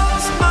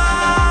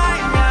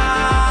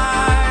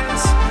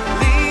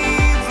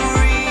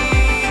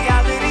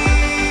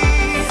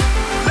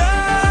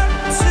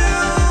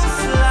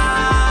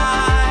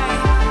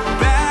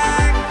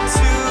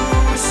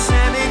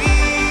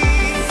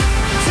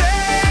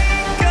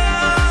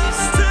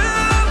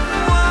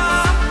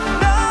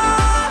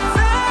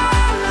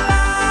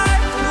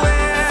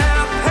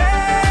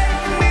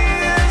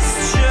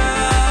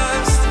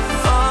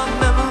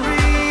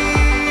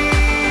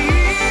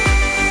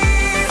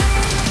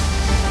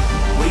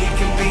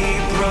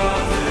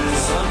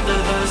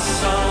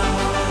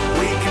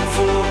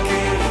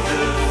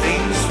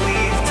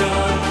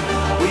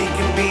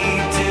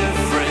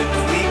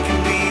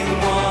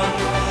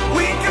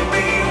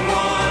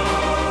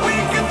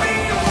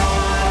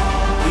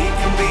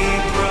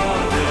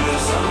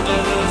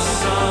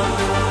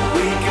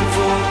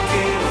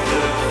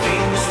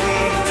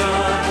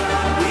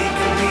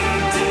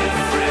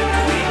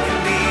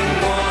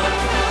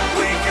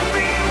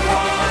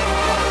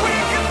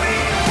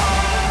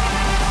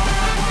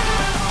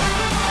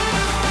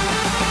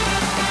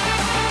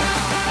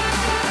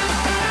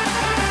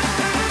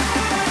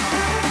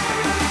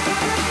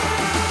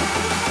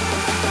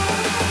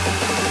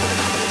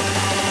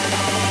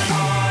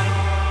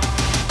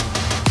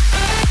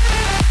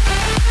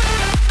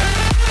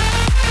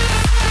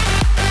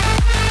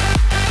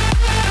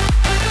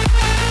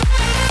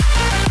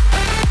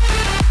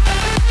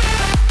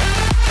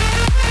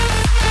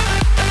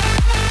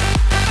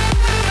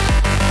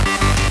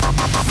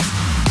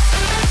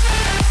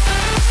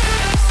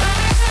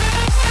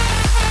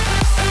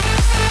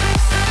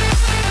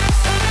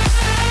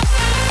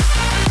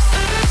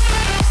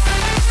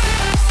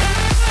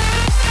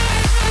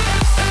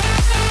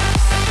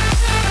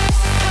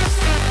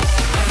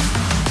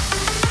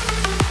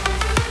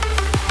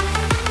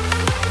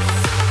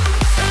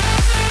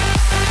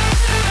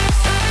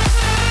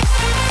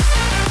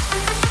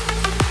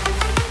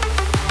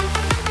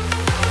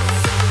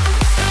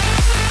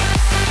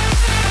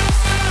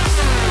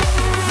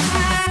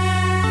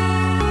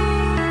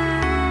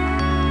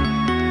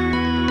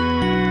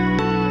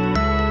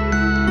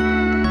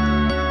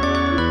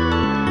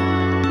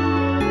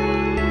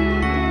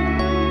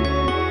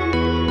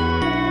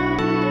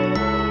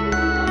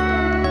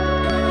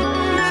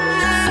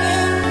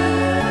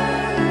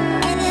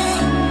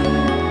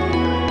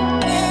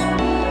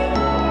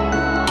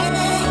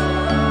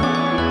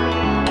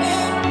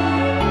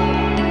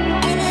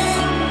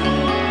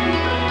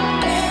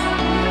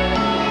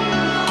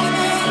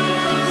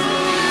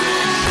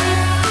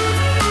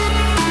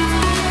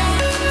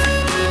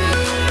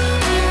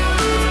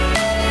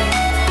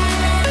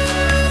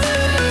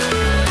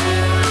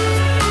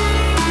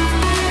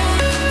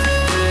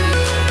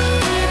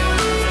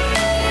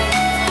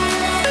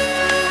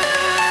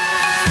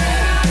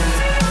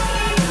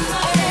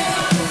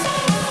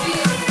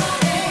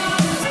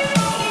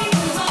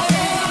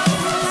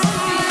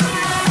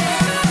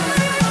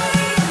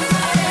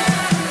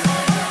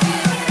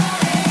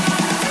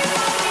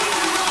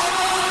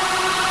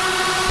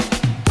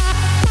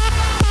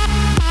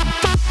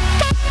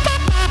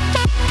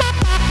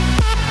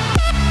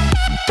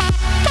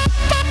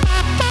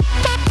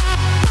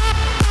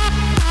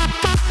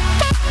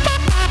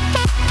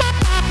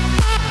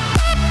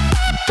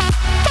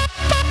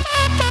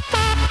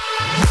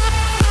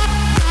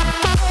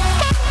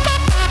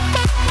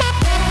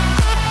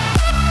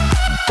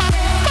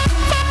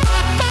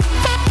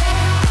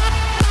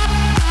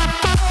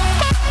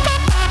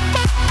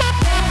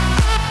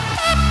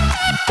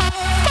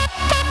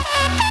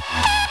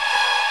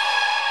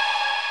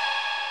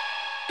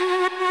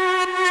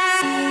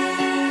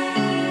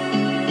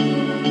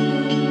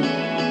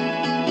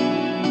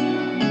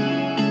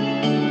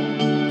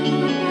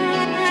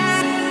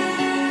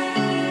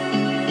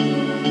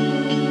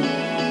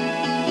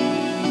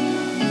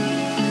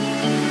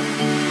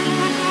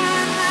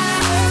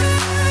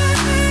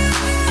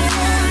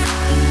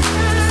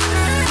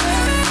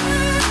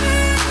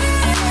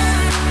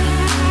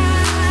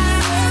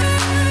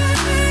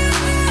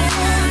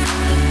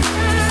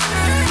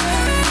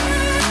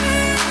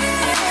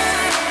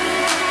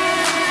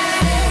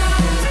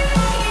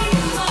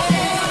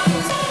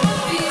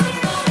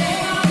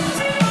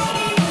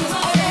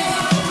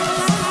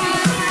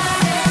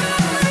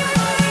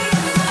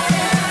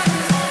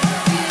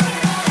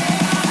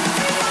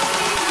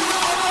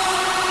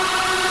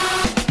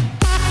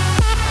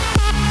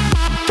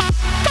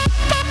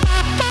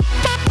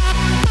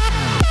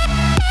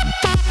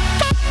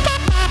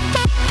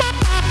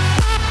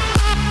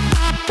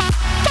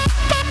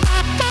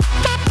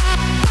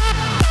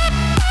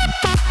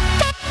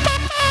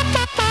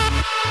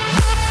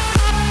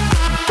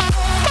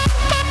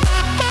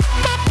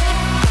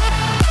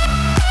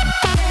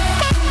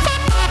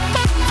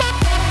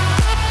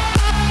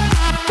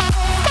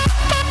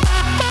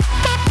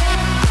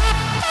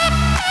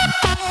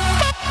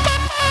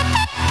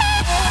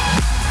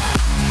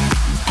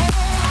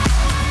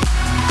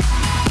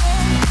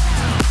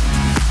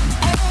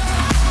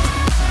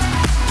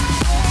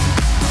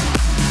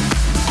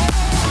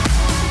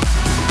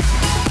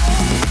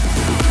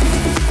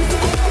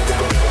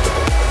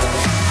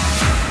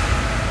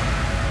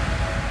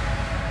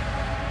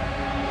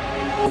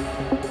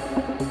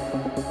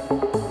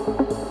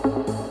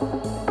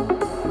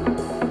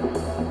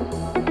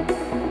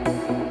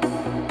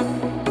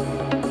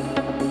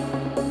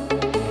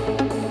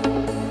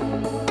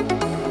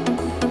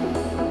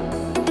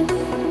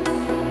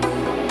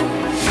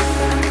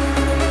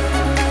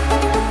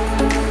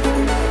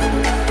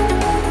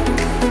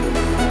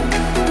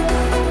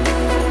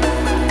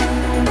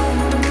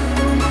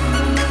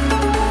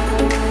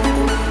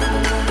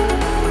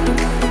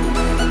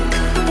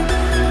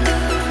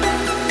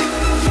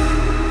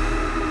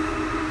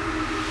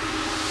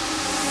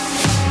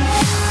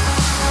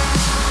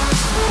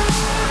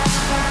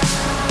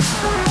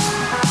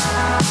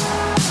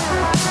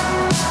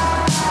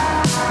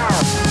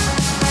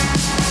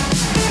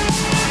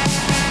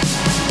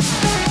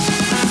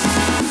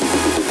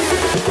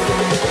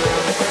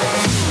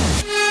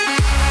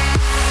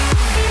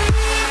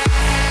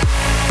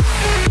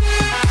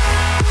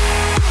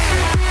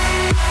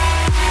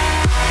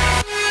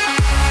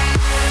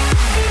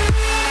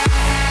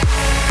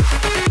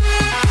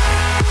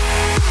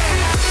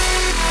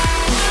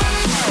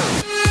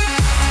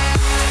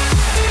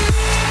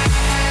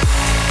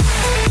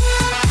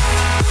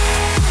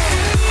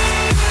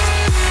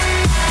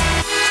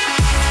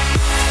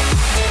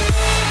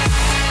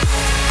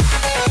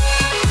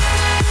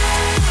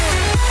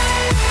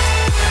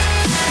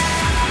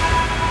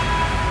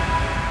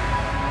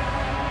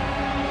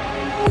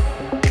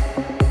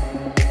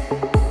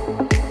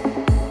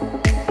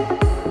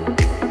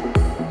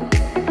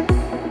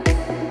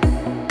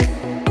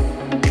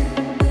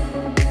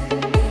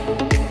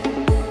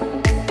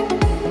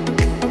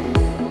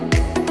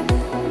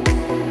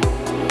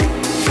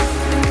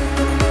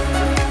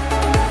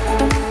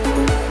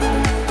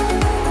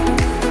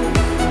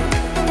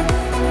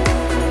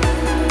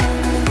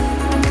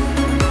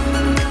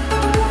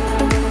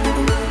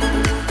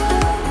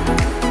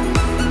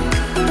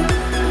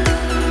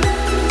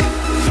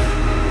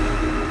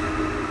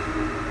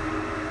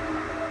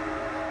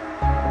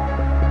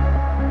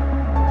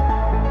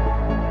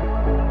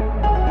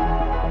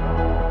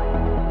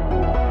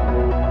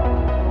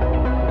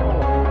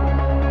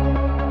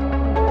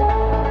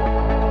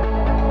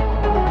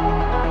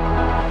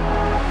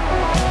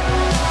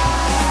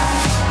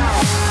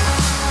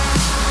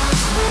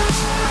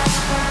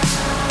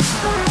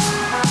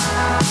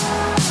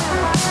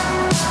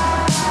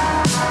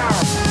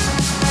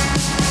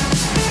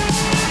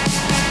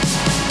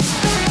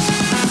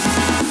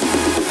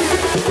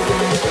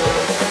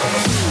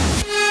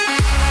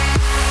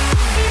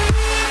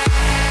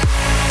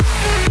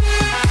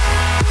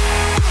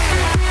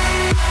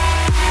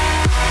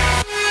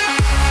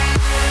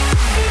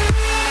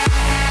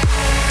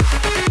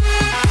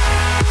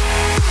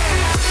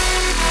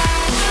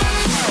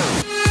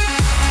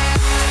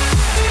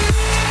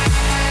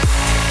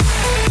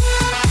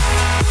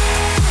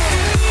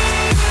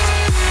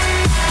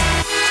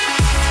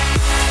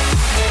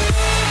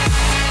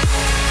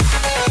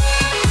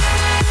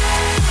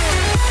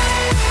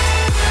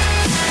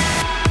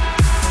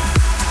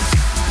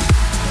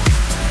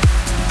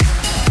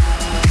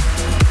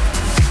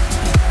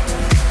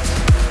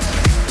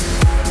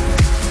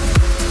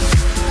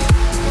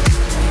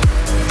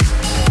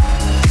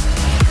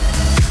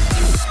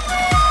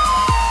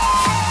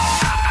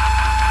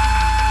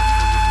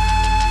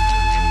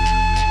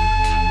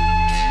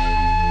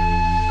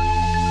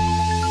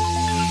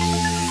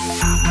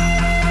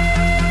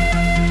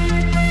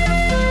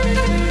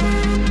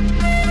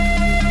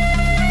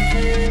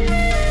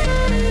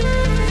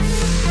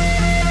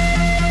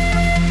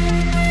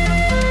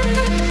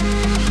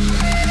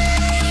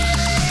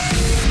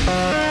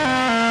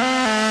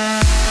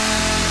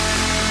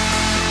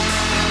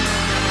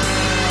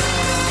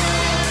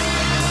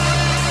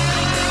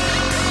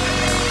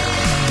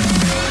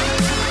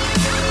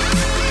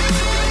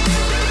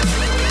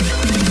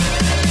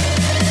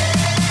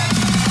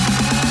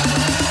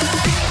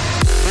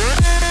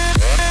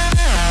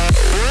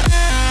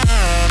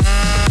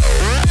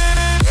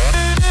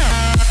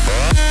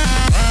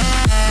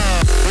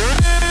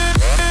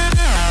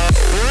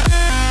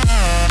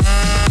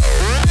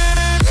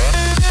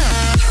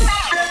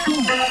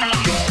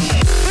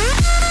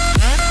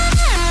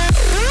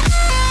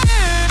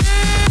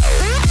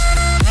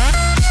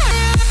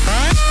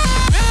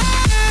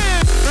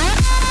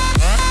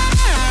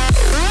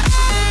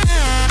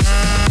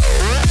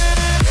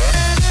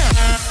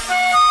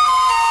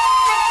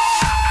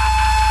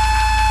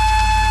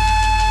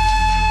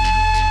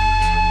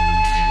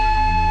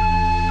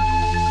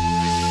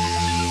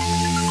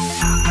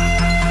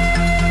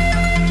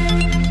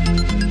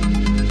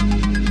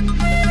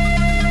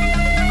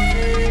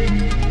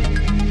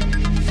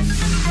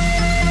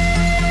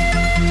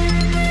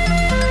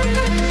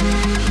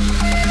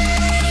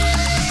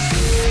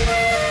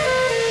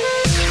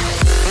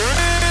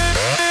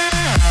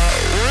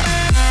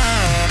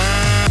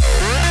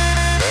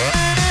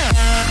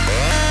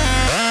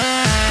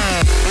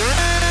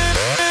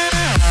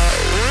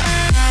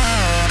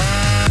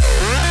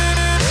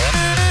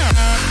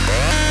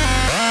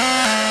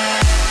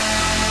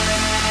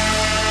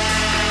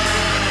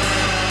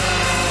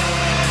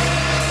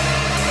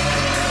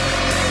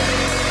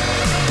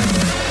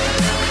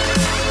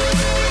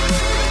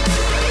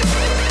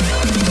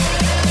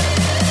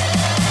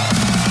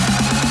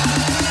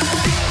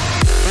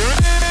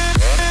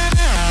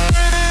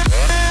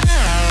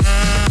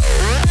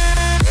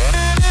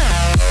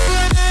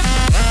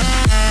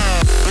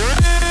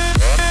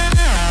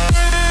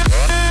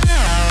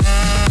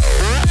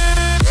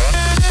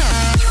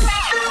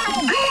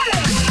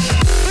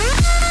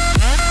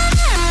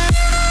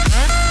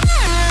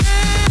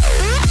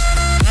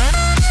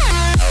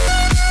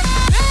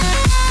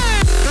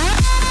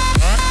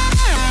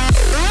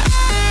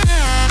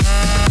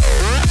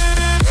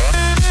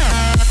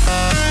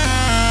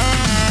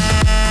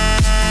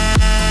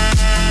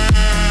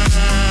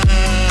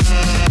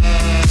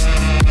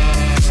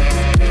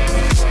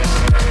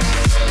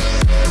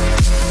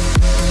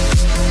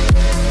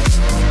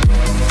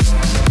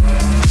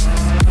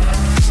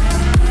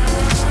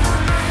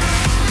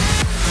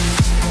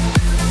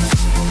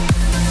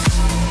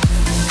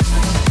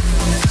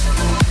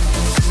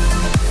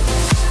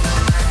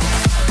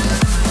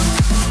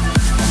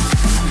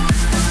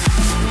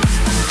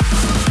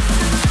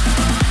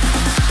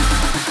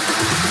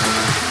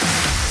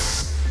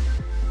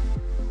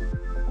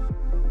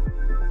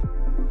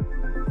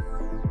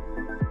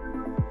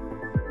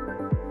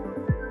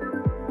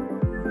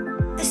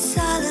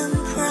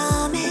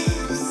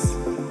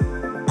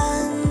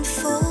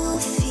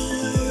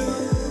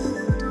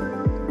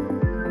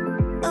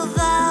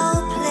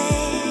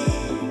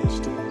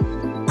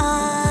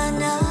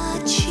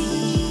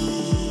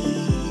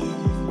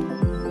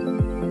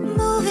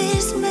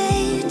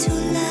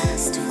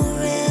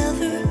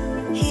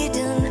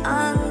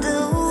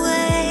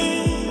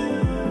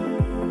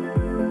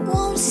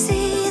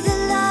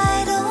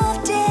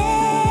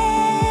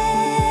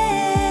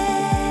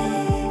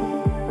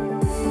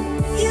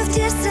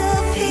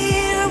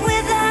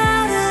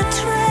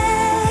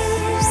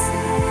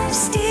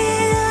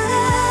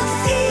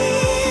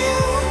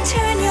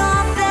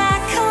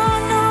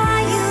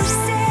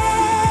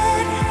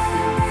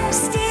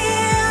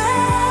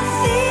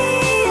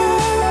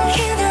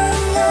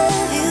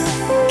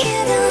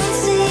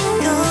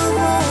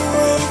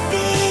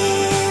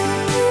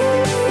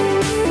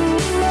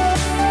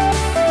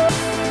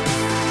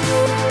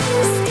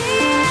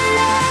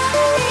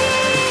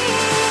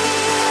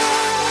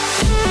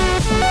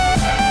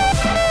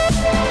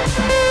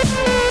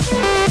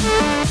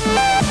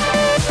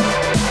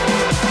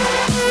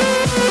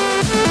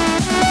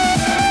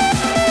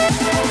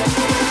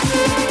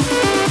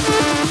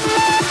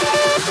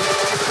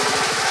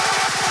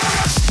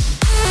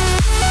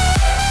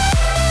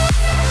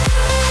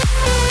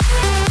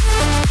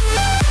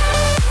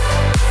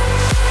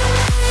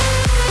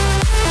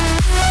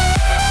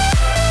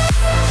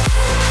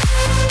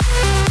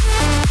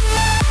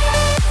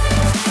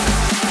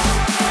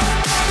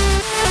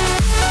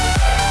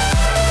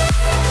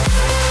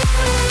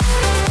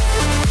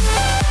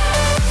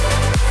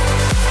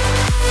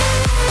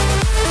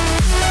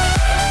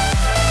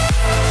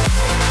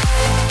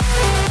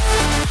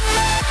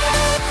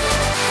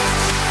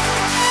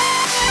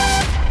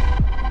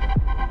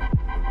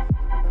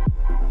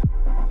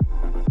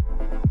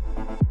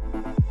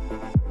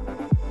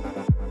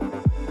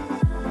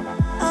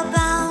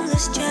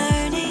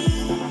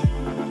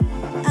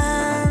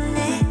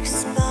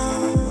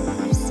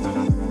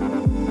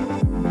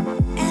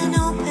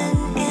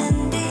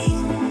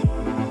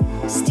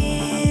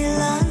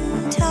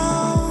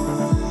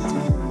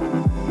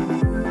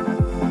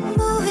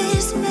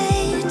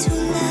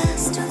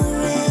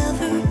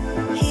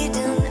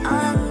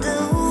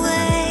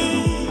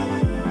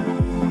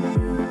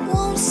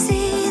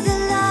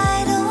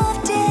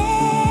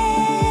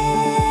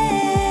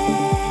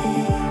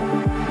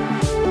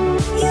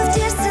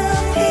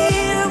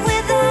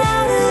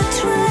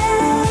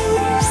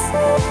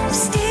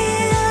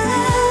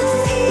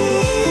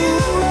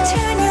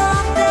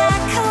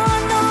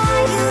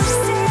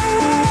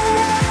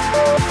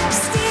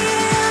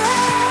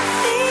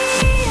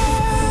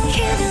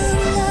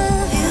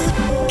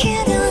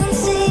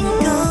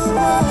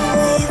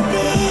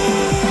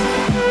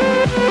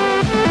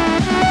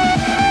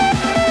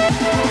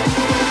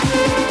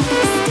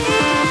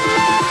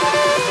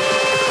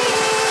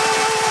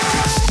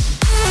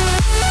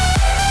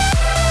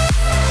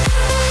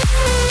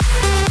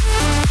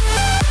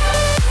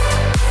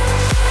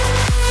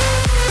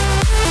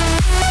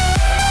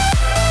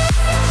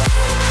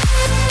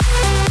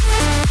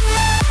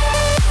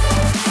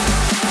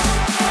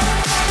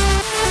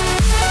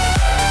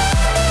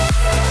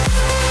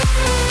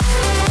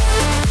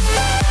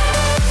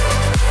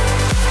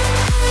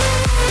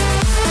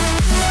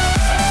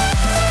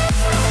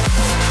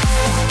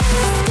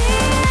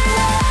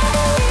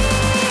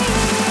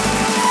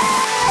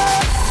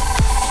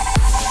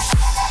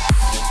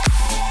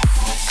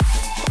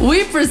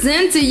 We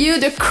present to you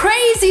the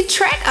crazy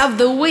track of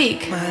the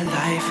week. My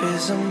life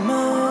is a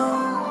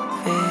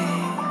movie,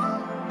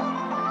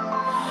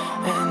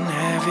 and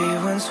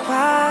everyone's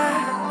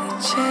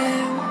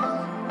watching.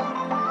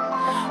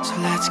 So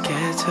let's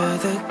get to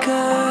the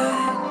good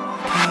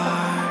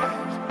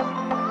part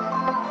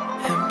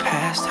and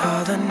past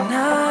all the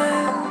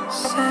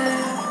nonsense.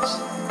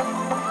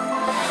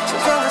 So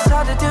tell us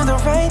how to do the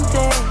right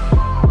thing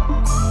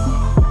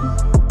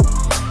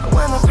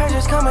when the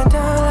pressure's coming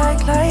down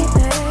like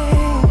lightning.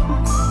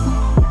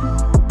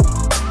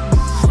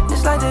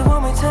 It's like they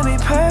want me to be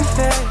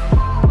perfect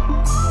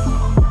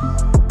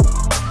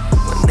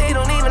when they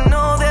don't even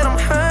know that I'm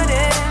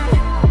hurting.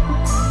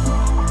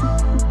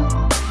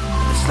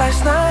 This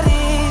life's not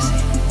easy,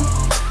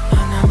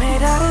 I'm not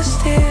made out of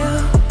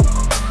steel.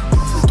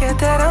 Don't forget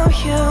that I'm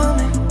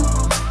human,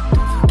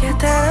 don't forget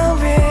that I'm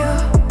real.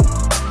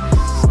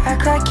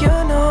 Act like you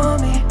know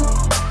me,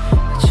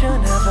 but you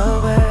never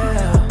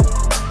will.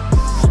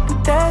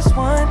 There's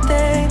one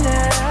thing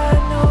that I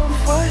know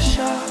for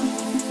sure,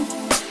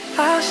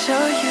 I'll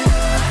show you,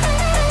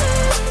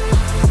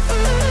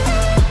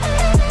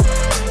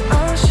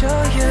 I'll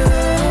show you,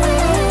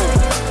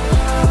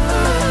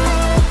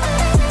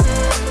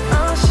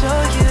 I'll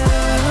show you,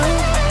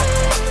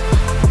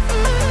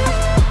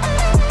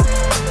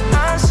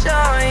 I'll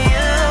show you.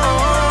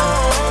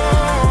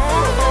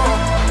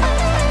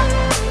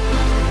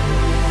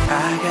 I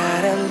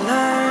gotta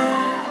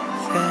learn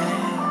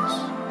things,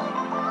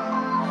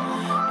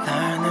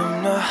 learn them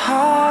the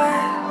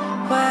hard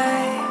way.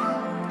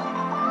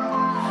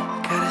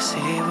 Gotta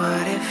see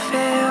what it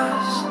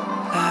feels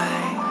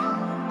like,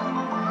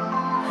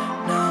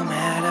 no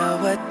matter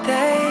what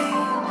they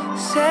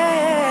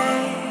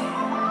say.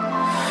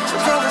 So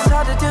tell us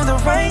how to do the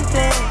right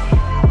thing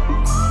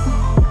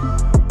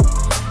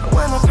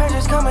when the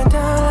pressure's coming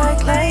down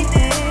like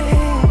lightning.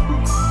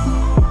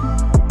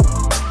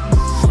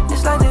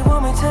 It's like they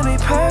want me to be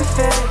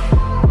perfect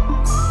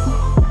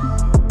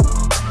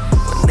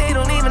when they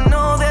don't even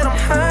know that I'm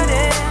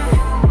hurting.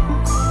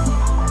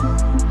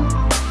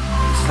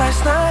 This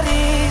life's not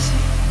easy,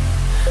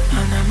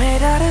 I'm not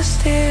made out of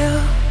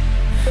steel.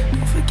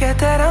 Don't forget forget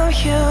that I'm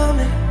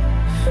human.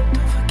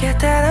 Don't forget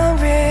that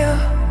I'm real.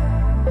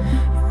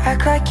 You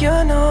act like you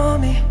know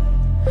me,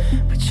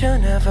 but you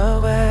never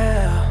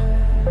will.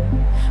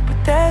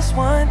 But there's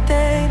one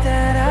thing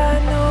that I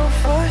know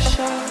for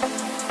sure.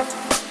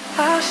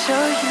 I'll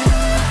show you.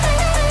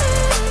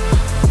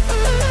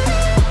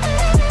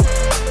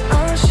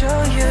 I'll show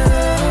you.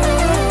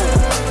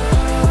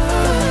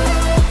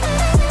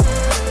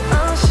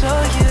 I'll show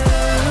you.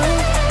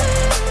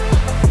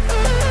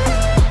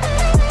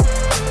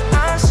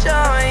 I'll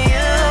show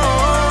you.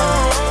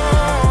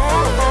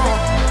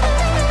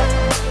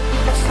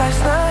 This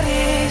life's not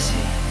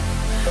easy.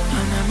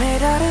 I'm not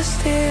made out of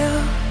steel.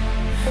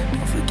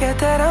 Don't forget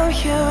that I'm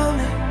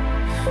human.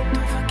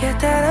 Don't forget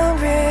that I'm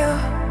real.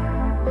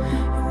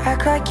 You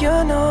act like you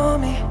know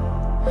me,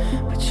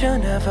 but you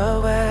never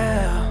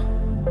will.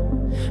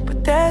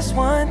 But there's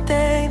one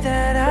thing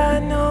that I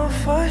know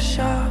for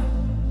sure.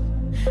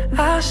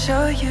 I'll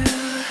show you.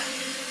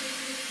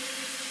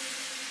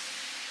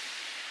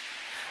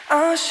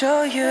 I'll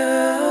show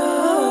you.